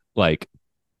like,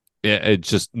 it's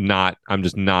just not. I'm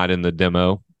just not in the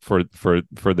demo for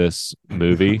this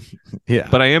movie. Yeah.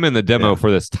 But I am in the demo Yeah. for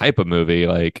this type of movie.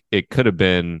 Like, it could have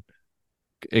been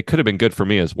good for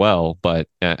me as well, but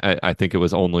I think it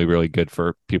was only really good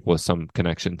for people with some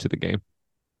connection to the game.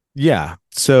 Yeah.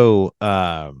 So,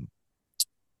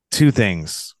 two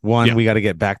things. One, Yeah. we got to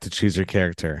get back to choose your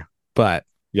character. But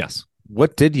Yes.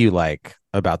 what did you like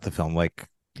about the film? Like,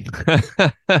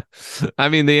 I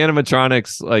mean, the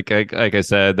animatronics, like I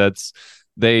said,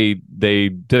 they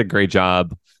did a great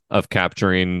job of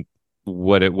capturing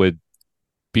what it would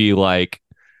be like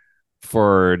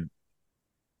for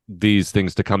these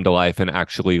things to come to life and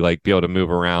actually like be able to move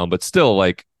around, but still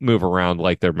like move around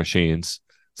like they're machines.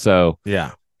 So,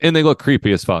 yeah. and they look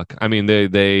creepy as fuck. I mean,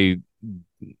 they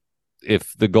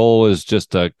if the goal is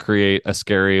just to create a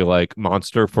scary like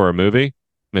monster for a movie,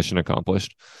 mission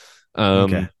accomplished.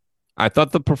 Okay. I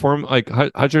thought the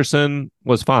Hutcherson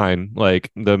was fine.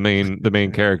 Like the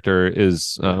main character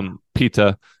is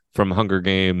Pita from Hunger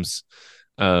Games,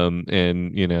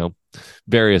 and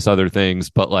various other things,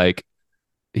 but like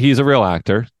he's a real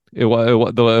actor. It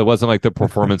wasn't like the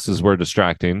performances were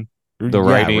distracting. The Yeah.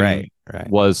 writing Right. Right.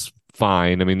 was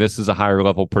fine. I mean, this is a higher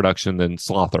level production than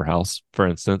Slaughterhouse, for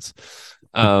instance.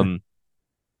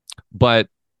 But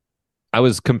I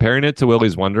was comparing it to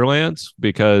Willy's Wonderland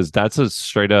because that's a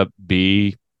straight up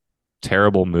B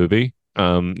terrible movie.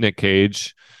 Nick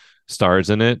Cage stars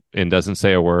in it and doesn't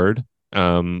say a word.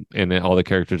 And then all the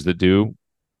characters that do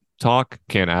talk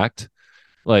can't act.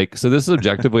 Like, so this is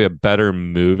objectively a better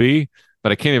movie,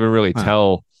 but I can't even really Huh.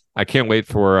 tell. I can't wait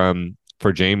for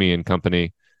Jamie and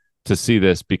company to see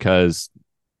this because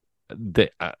they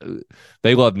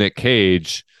love Nick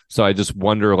Cage. So I just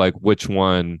wonder like which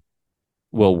one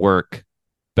will work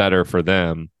better for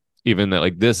them. Even that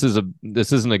like this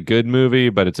isn't a good movie,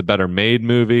 but it's a better made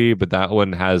movie. But that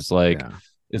one has like Yeah.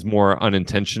 is more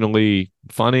unintentionally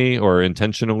funny or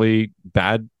intentionally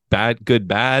good,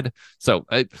 bad. So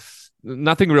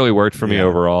nothing really worked for me Yeah.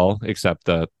 overall except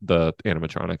the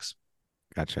animatronics.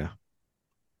 Gotcha.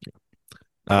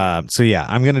 Um, So yeah,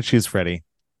 I'm gonna choose Freddy.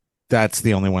 That's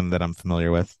the only one that I'm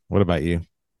familiar with. What about you?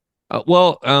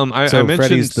 I So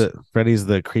mentioned, Freddy's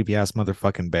the creepy ass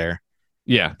motherfucking bear.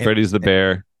 yeah, It, Freddy's the it,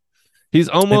 bear. He's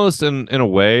it, almost in a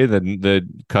way the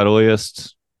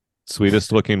cuddliest,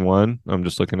 sweetest looking one. I'm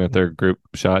just looking at their group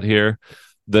shot here.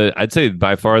 I'd say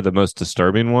by far the most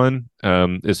disturbing one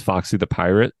is Foxy the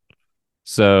pirate.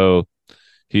 So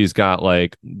he's got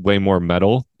like way more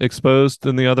metal exposed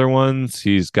than the other ones.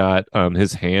 He's got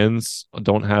his hands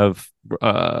don't have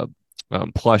uh,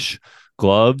 plush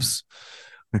gloves.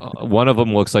 One of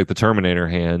them looks like the Terminator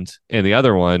hand, and the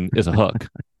other one is a hook.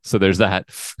 So there's that.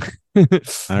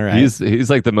 all right. He's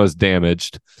like the most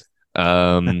damaged.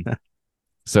 Um,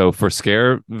 so for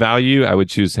scare value, I would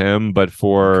choose him, but Okay.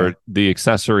 for the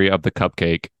accessory of the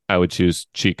cupcake, I would choose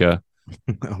Chica,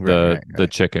 Right, right, the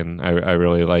right. chicken. I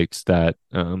really liked that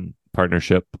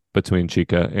partnership between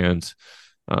Chica and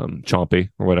Chompy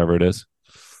or whatever it is.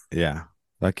 Yeah.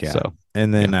 Fuck yeah. So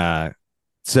And yeah. then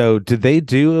so did they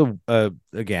do a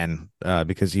again,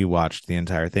 because you watched the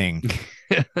entire thing,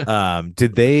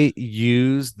 did they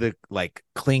use the like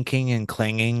clinking and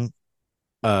clanging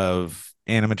of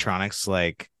animatronics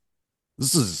like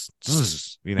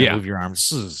Yeah. move your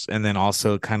arms, and then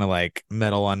also kind of like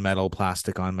metal on metal,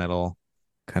 plastic on metal,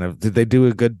 kind of, did they do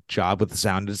a good job with the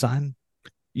sound design?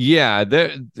 Yeah,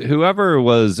 whoever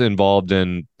was involved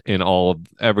in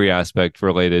every aspect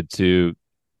related to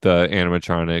the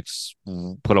animatronics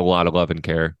put a lot of love and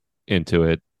care into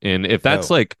it. And if that's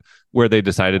Dope. like where they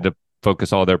decided to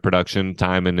focus all their production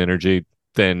time and energy,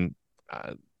 then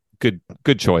uh,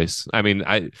 good choice. I mean,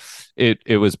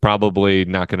 it was probably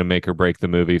not going to make or break the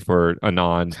movie for a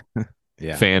non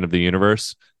Yeah. fan of the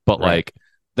universe, but Right. like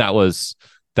that was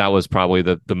that was probably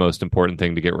the most important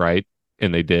thing to get right,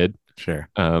 and they did. Sure.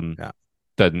 Um, Yeah.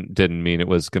 didn't mean it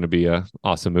was going to be a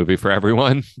awesome movie for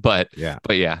everyone, Yeah.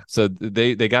 but yeah. So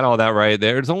they got all that right.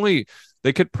 There's only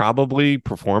they could probably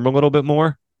perform a little bit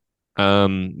more.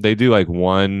 They do like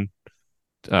one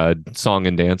song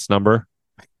and dance number,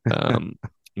 um,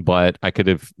 but I could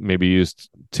have maybe used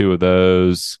two of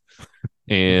those.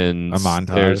 And A there's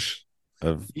montage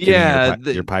of getting yeah,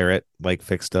 your pirate like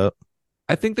fixed up.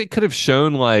 I think they could have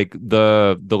shown like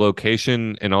the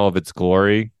location in all of its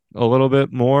glory a little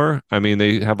bit more. I mean,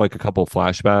 they have like a couple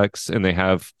flashbacks and they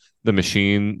have the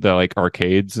machine, the like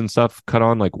arcades and stuff cut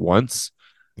on like once.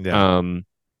 Yeah. Um,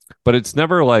 but it's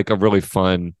never like a really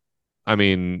fun. I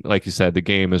mean, like you said, the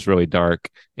game is really dark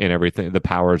and everything. The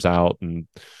power's out and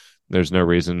there's no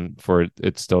reason for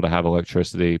it still to have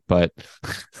electricity, but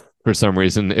for some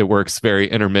reason it works very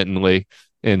intermittently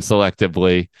and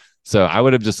selectively. So I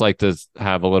would have just liked to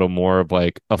have a little more of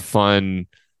like a fun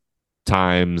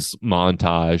times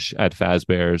montage at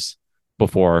Fazbear's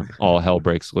before all hell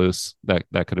breaks loose. That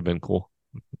could have been cool.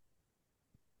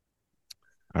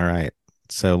 All right.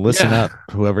 So listen Yeah. up,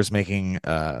 whoever's making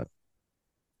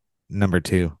number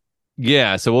two.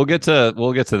 Yeah, so we'll get to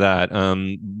that.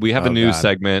 We have a Oh new God.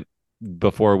 segment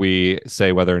before we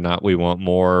say whether or not we want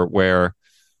more, where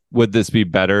would this be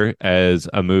better as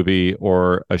a movie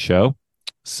or a show?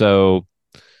 So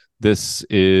this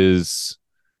is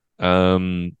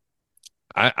um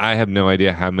I have no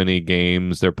idea how many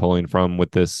games they're pulling from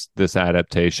with this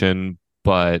adaptation,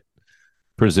 but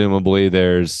presumably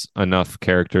there's enough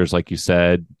characters, like you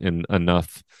said, and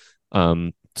enough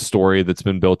story that's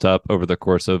been built up over the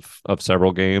course of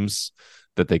several games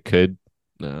that they could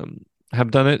have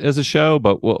done it as a show.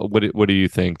 But what do you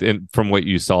think? And from what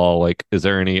you saw, like, is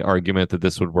there any argument that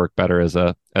this would work better as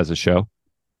a show?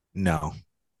 No,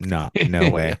 no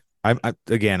way.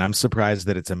 I'm surprised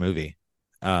that it's a movie.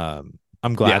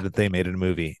 I'm Yeah. glad that they made it a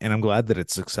movie, and I'm glad that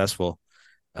it's successful.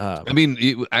 I Um,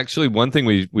 mean, actually, one thing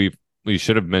we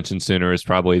should have mentioned sooner is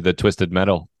probably the Twisted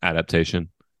Metal adaptation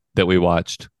that we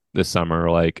watched this summer.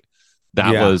 Like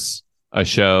that yeah, was a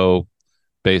show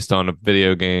based on a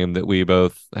video game that we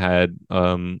both had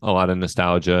a lot of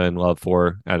nostalgia and love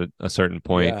for at a certain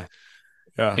point. yeah,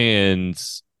 yeah.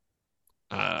 And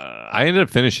I ended up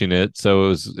finishing it,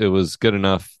 so it was good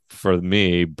enough for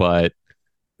me. But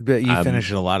But you um,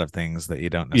 finish a lot of things that you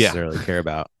don't yeah, necessarily care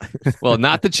about. well,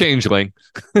 not the Changeling,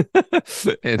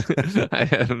 and I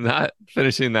am not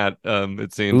finishing that.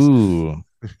 It seems Ooh,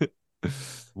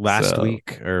 last so.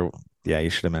 week, or yeah, you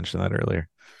should have mentioned that earlier.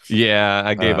 Yeah,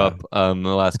 I gave Uh, up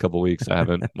the last couple of weeks. I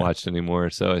haven't watched anymore,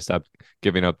 so I stopped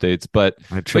giving updates. But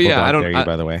I but triple yeah, I dog don't. dare you,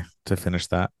 by the way, to finish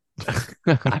that.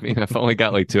 I mean, I've only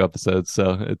got like 2 episodes,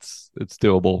 so it's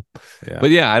doable. Yeah.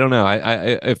 But yeah, I don't know.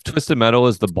 If Twisted Metal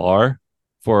is the bar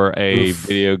for a Oof.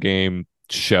 video game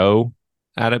show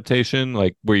adaptation,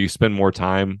 like where you spend more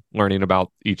time learning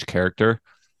about each character,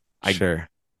 I Sure.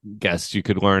 guess you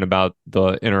could learn about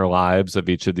the inner lives of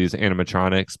each of these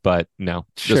animatronics. But no,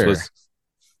 this Sure. was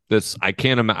this. I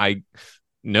can't. I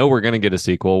know we're gonna get a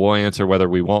sequel. We'll answer whether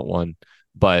we want one,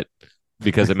 but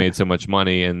because it made so much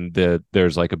money and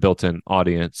there's like a built-in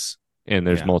audience and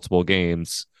there's Yeah. multiple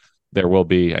games, there will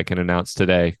be. I can announce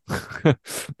today,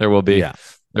 there will be Yeah.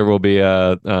 there will be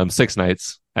 6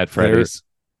 nights at They're Freddy's.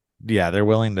 they're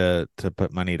willing to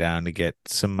put money down to get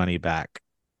some money back.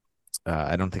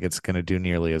 I don't think it's going to do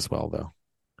nearly as well though.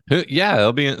 Yeah,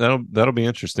 that'll be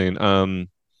interesting.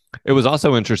 It was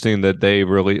also interesting that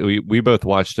we both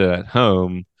watched it at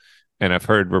home, and I've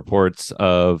heard reports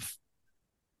of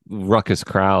ruckus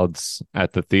crowds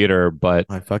at the theater, but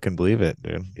I fucking believe it,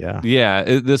 dude. Yeah. yeah,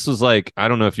 this was like, I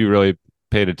don't know if you really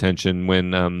paid attention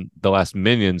when the last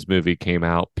Minions movie came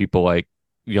out. People like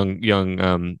young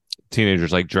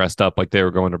teenagers like dressed up like they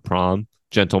were going to prom,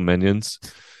 gentle minions,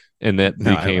 and that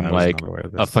No, became I was not like aware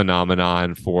of a this.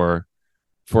 phenomenon for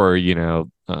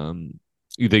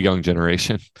the young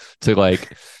generation to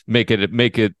like make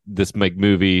it this like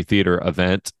movie theater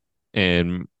event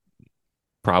and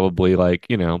probably like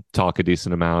talk a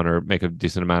decent amount or make a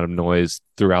decent amount of noise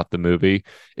throughout the movie.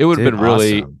 It would have Dude, been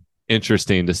really awesome.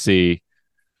 interesting to see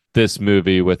this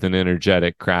movie with an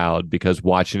energetic crowd, because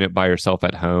watching it by yourself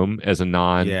at home as a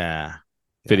non Yeah.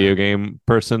 video Yeah. game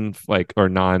person, like, or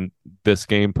non this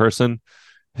game person,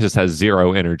 just has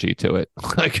zero energy to it.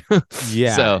 Like,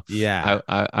 Yeah. so Yeah.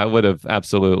 I would have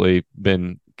absolutely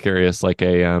been curious, like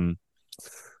a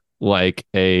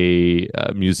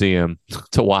museum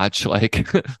to watch, like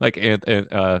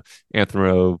anthro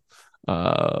anthro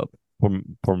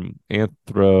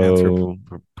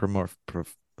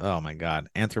Oh my God.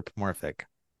 Anthropomorphic.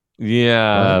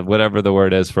 yeah, What? whatever the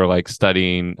word is for like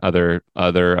studying other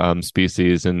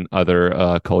species and other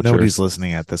Nobody's cultures.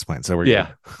 listening at this point, so we're good.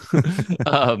 Yeah.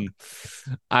 um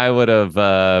I would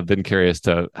have been curious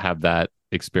to have that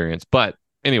experience, but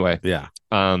anyway. Yeah.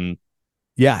 um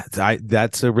Yeah.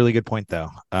 That's a really good point though.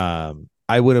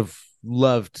 I would have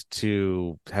loved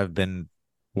to have been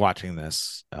watching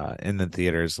this in the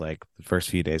theaters like the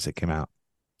first few days it came out,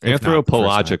 if not the first night.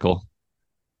 Anthropological.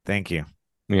 Thank you.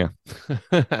 Yeah.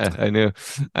 I knew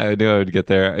I would get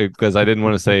there because I didn't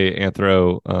want to say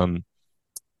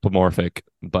anthropomorphic,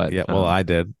 but Yeah, well, I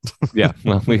did. yeah,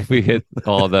 well, we hit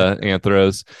all the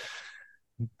anthros.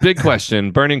 Big question,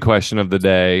 burning question of the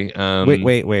day.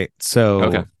 Wait. Okay.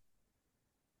 So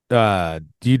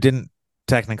you didn't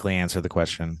technically answer the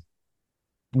question.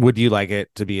 Would you like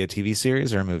it to be a TV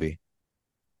series or a movie?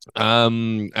 I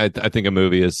think a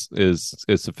movie is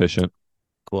sufficient.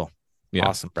 Cool. Yeah.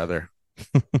 Awesome, brother.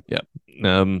 Yep.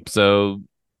 So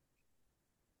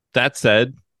that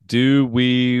said, do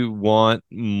we want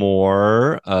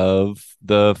more of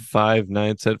the Five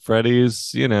Nights at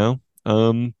Freddy's, video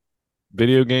game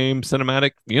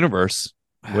cinematic universe?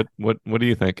 What do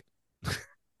you think?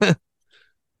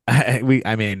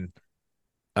 I mean,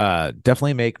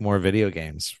 definitely make more video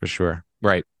games for sure.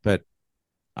 Right. But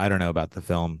I don't know about the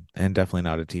film, and definitely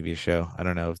not a TV show. I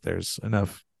don't know if there's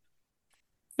enough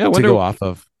Yeah, I to wonder go off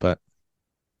of, but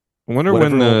wonder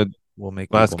when whatever the will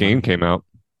make last people game money. came out,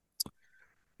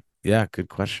 Yeah, good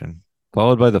question.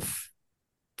 followed by the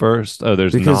first. Oh,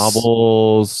 there's Because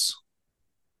novels.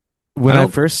 I when I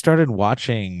don't. first started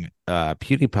watching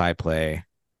PewDiePie play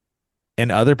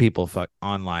and other people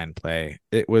online play,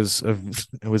 it was a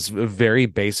very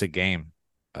basic game.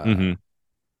 Mhm.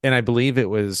 And I believe it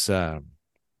was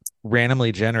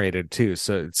randomly generated too.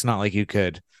 So it's not like you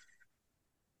could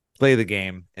play the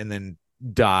game and then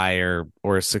die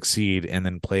or succeed and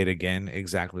then play it again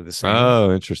exactly the same.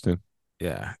 Oh, interesting.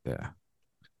 Yeah, yeah.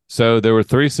 So there were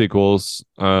 3 sequels.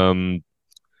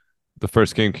 The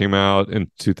first game came out in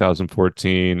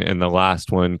 2014, and the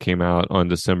last one came out on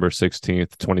December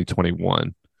 16th,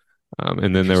 2021.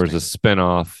 And then there was a Interesting.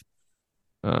 spinoff,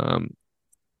 um,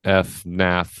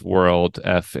 FNAF World,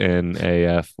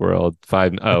 FNAF World,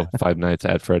 Five Nights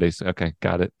at Freddy's. Okay,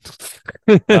 got it.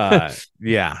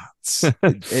 Yeah.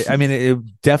 I mean,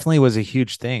 it definitely was a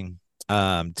huge thing.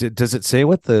 Does it say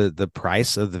what the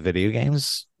price of the video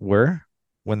games were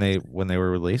when they were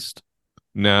released?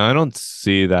 No, I don't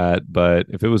see that, but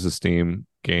if it was a Steam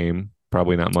game,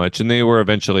 probably not much. And they were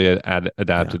eventually Yeah.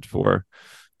 adapted for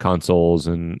consoles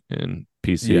and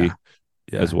PC Yeah.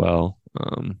 Yeah. as well.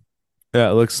 Yeah,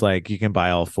 it looks like you can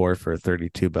buy all four for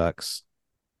 $32.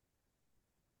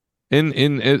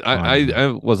 in it, I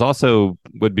was also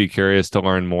would be curious to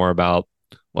learn more about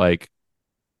like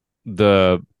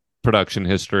the production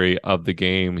history of the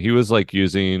game. He was like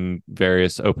using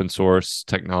various open source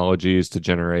technologies to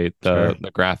generate Sure.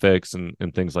 the graphics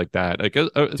and things like that. Like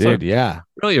it's a Dude, yeah.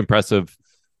 really impressive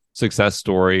success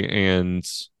story, and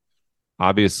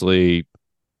obviously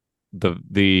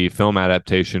the film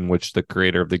adaptation, which the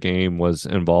creator of the game was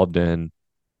involved in,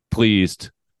 pleased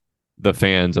the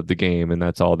fans of the game, and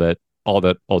that's all that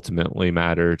ultimately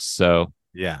matters. So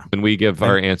Yeah. when we give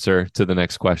our And answer to the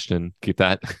next question, keep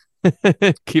that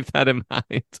keep that in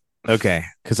mind. okay,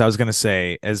 because I was gonna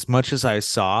say, as much as I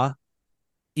saw,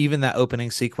 even that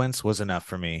opening sequence was enough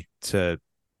for me to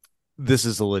this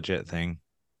is a legit thing,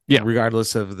 Yeah.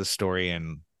 regardless of the story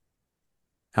and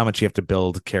how much you have to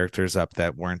build characters up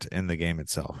that weren't in the game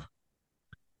itself.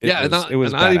 Yeah, It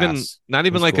was badass. not It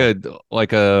even was cool.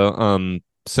 like a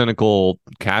cynical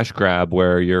cash grab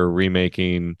where you're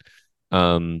remaking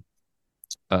um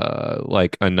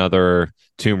like another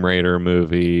Tomb Raider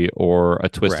movie or a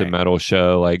Twisted Right. Metal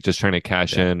show, like just trying to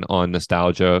cash Yeah. in on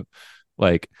nostalgia.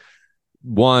 Like,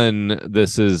 one,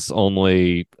 this is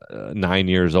only 9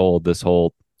 years old, this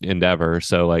whole endeavor.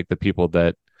 So, like, the people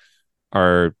that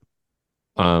are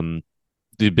um,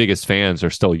 the biggest fans are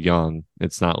still young.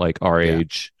 It's not like our Yeah.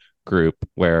 age group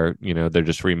where, they're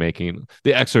just remaking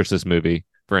the Exorcist movie,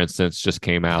 for instance, just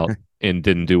came out and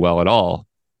didn't do well at all.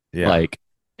 Yeah. Like,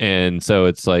 and so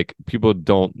it's like people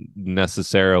don't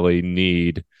necessarily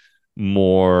need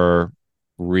more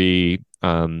re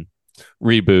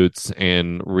reboots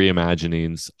and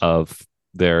reimaginings of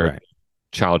their Right.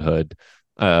 childhood.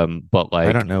 But I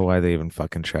like, don't know why they even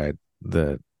fucking tried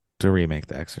the to remake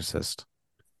The Exorcist.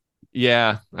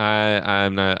 yeah,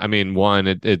 I'm not. I mean, one,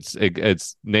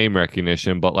 it's name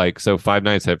recognition, but like, so Five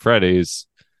Nights at Freddy's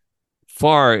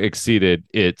far exceeded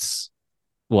its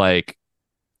like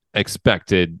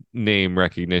expected name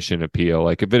recognition appeal.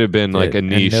 Like, if it had been like Did a and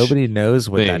niche nobody knows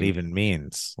what that thing, even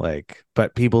means. Like,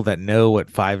 but people that know what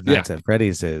Five yeah. Nights at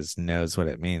Freddy's is knows what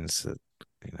it means.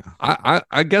 You know.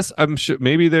 I guess I'm sure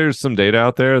maybe there's some data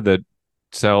out there that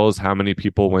tells how many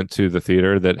people went to the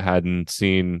theater that hadn't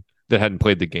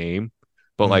played the game.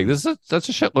 But like, Mhm. that's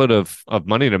a shitload of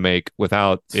money to make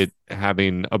without it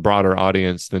having a broader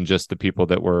audience than just the people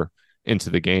that were into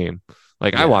the game.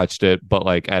 Like, I Yeah. watched it, but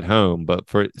like at home. But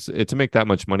for it to make that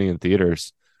much money in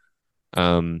theaters, Had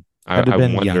to I have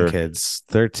been young wonder. kids,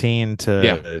 13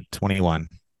 Yeah, to 21.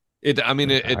 I mean,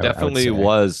 it I would definitely say.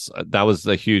 was. That was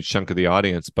a huge chunk of the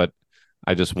audience, but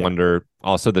I just Yeah. wonder.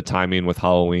 Also, the timing with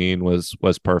Halloween was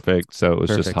perfect, so it was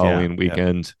just Perfect. Yeah. Halloween Yep.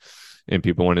 weekend, and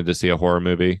people wanted to see a horror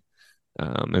movie,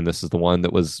 and this is the one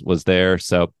that was there.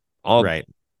 So all Right.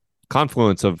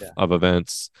 confluence Yeah. of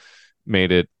events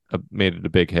made it a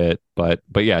big hit. But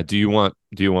yeah, do you want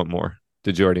more?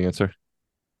 Did you already answer?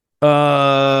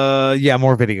 Yeah,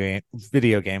 more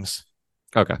video games.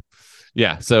 Okay.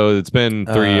 Yeah, so it's been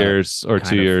 3 years or two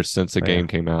Kind of. years since the But yeah. game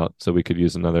came out, so we could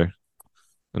use another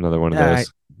one of Yeah,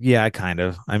 those. yeah, kind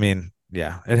of. I mean,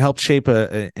 yeah, it helped shape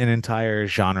an entire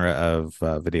genre of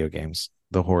video games,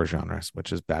 the horror genres,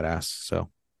 which is badass. So,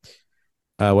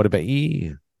 what about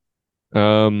you?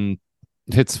 Um,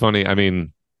 it's funny. I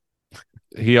mean,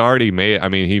 he has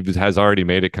already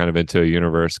made it kind of into a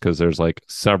universe because there's like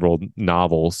several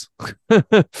novels for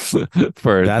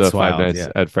the That's Five wild. Nights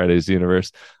Yeah. at Freddy's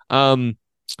universe. Um,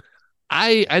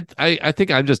 I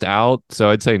think I'm just out, so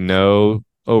I'd say no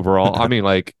overall. I mean,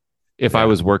 like, if I Yeah.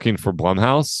 was working for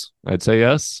Blumhouse, I'd say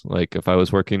yes. Like, if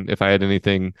I had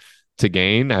anything to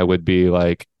gain, I would be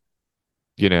like,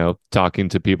 talking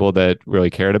to people that really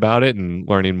cared about it and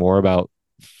learning more about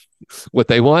what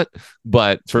they want.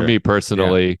 But for Sure. me Yeah.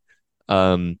 personally,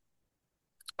 um,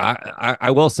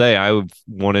 I will say I've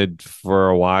wanted for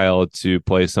a while to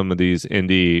play some of these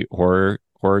indie horror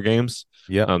games.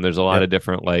 Yep. There's a lot Yep. of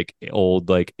different like old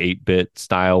like 8-bit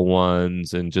style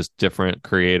ones and just different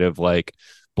creative like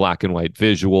black and white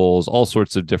visuals, all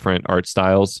sorts of different art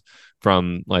styles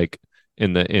from like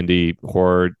in the indie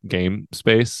horror game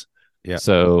space. Yep.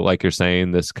 So like you're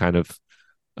saying, this kind of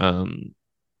um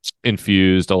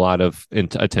infused a lot of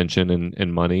attention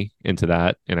and money into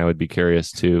that, and I would be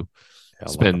curious to Yeah, a lot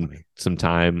of spend money. some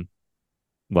time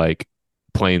like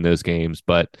playing those games.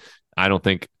 But I don't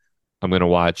think I'm going to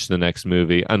watch the next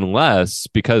movie unless,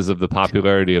 because of the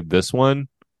popularity of this one,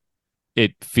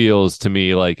 it feels to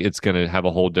me like it's going to have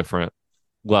a whole different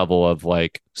level of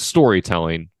like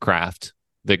storytelling craft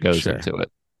that goes Sure. into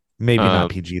it. Maybe not um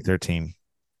PG-13.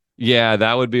 yeah,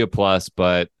 that would be a plus,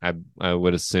 but I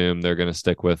would assume they're going to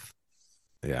stick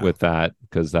Yeah. with that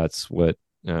because that's what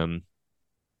um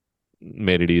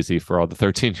made it easy for all the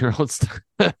 13-year-olds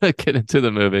to get into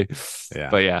the movie. Yeah.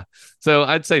 But yeah, so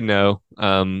I'd say no for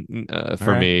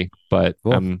right. me, but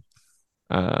Cool. I'm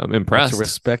That's impressed. a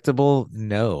respectable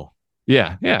no.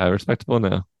 Yeah, respectable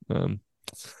no.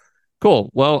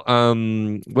 Cool. Well,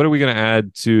 what are we going to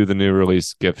add to the new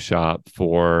release gift shop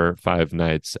for Five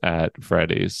Nights at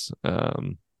Freddy's?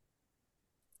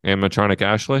 Animatronic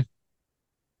Ashley?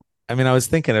 I mean, I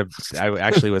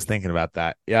actually was thinking about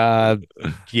that. Yeah.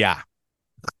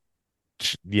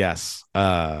 Yes.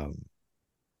 But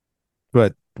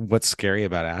what's scary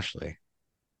about Ashley?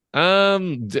 I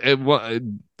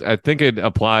think it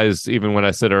applies even what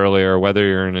I said earlier, whether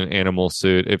you're in an animal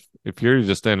suit, if you're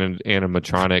just in an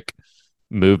animatronic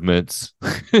movements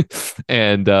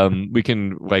and we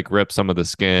can like rip some of the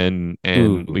skin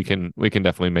and Ooh. we can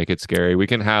definitely make it scary. We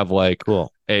can have like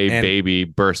Cool. a And baby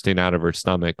bursting out of her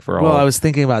stomach for well, I all. was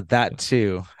thinking about that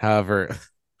too. However,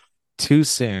 too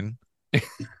soon.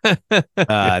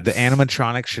 The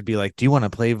animatronic should be like, "Do you want to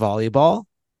play volleyball?"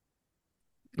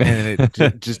 And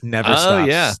it just never Oh stops,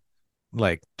 yeah.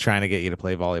 like trying to get you to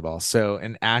play volleyball. So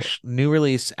an new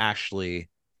release Ashley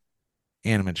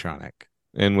animatronic.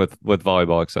 And with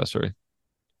volleyball accessory.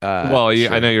 Well, I know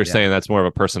Sure, you're yeah. saying that's more of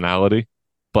a personality,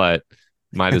 but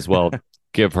might as well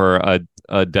give her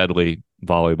a deadly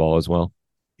volleyball as well.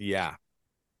 Yeah.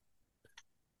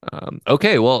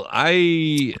 Okay, well,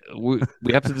 we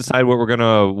have to decide what we're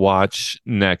gonna watch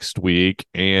next week,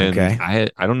 and Okay.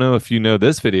 I don't know if you know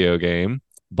this video game,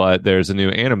 but there's a new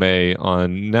anime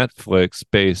on Netflix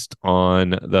based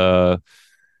on the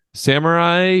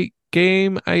samurai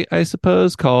game, I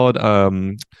suppose, called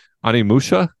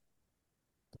Animusha.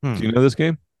 Do you know this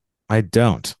game? I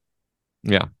don't.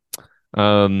 Yeah.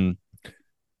 Um.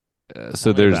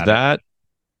 So Tell me there's about it. that.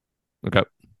 Okay.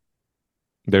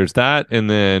 There's that, and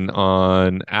then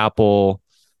on Apple,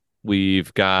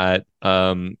 we've got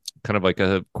kind of like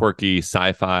a quirky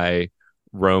sci-fi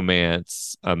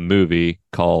romance movie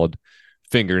called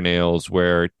Fingernails,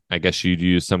 where I guess you'd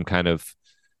use some kind of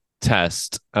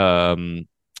test to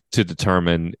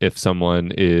determine if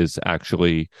someone is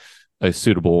actually a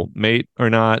suitable mate or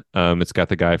not. It's got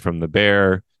the guy from The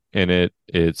Bear in it.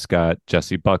 It's got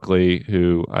Jesse Buckley,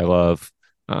 who I love.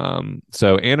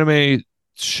 So anime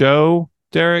show,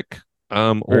 Derek,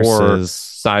 or Versus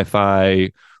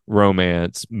sci-fi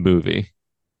romance movie.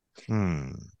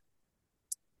 hmm.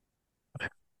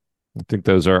 I think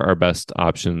those are our best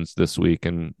options this week,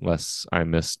 unless I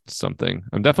missed something.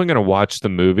 I'm definitely going to watch the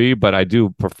movie, but I do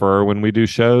prefer when we do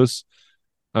shows.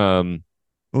 Well,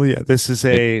 yeah, this is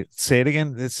say it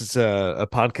again. This is a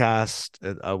podcast.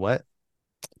 A what?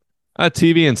 A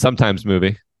TV and sometimes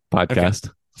movie podcast.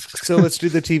 Okay. So let's do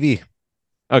the TV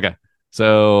Okay.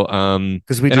 So,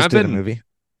 because we and just I've did a been, movie.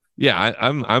 yeah,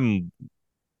 I'm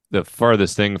the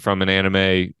farthest thing from an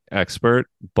anime expert,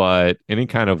 but any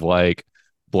kind of like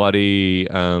bloody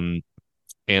anime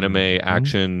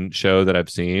action show that I've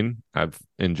seen, I've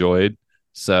enjoyed.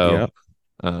 So,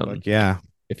 Yep. Yeah.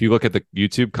 if you look at the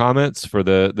YouTube comments for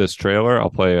this trailer, I'll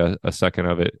play a second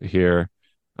of it here.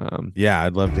 Yeah,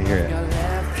 I'd love to hear it.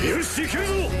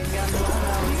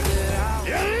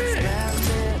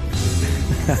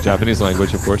 Japanese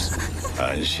language, of course.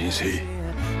 安心せい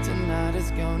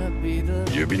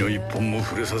指の一本も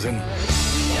触れさせん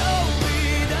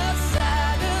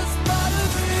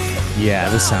Yeah,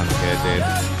 this sounds good, dude.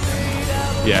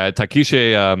 Yeah,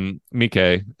 Takeshi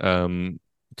Miike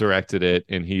directed it,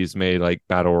 and he's made like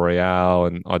Battle Royale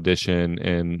and Audition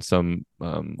and some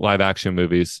live action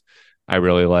movies I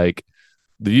really like.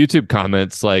 The YouTube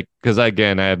comments, like, because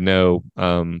again, I have no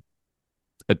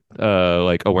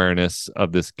like awareness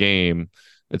of this game.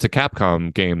 It's a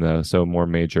Capcom game though, so more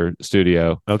major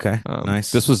studio. Okay,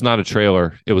 nice. This was not a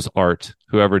trailer; it was art.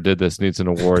 Whoever did this needs an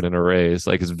award and a raise.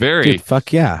 Like, it's very, dude,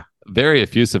 fuck yeah, very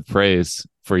effusive praise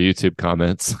for YouTube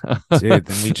comments. dude.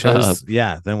 Then we chose,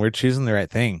 then we're choosing the right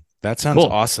thing. That sounds cool.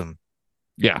 awesome.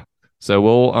 Yeah, so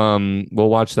we'll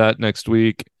watch that next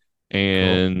week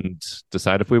and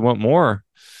decide if we want more.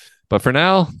 But for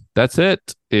now, that's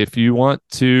it. If you want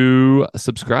to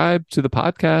subscribe to the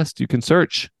podcast, you can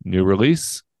search New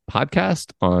Release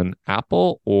Podcast on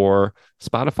Apple or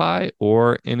Spotify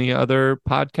or any other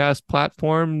podcast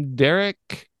platform.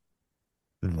 Derek?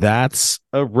 That's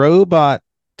a robot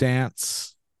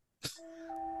dance.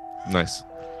 Nice.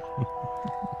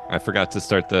 I forgot to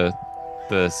start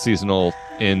the seasonal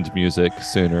end music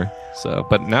sooner. So,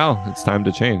 but now it's time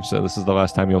to change. So this is the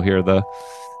last time you'll hear the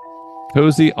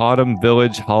cozy autumn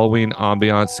village Halloween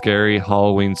ambiance, scary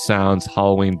Halloween sounds,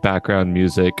 Halloween background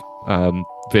music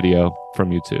video from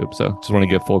YouTube. So just want to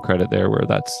give full credit there where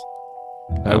that's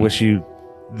I wish you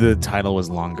the title was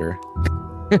longer.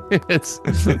 It's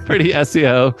pretty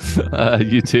SEO,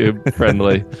 YouTube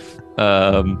friendly.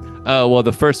 Well,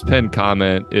 the first pinned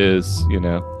comment is,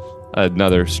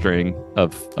 another string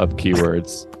of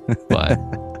keywords, but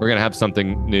we're going to have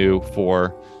something new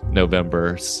for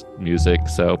November's music.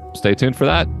 So stay tuned for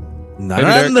that.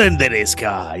 並んでんでです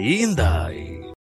かいいんだい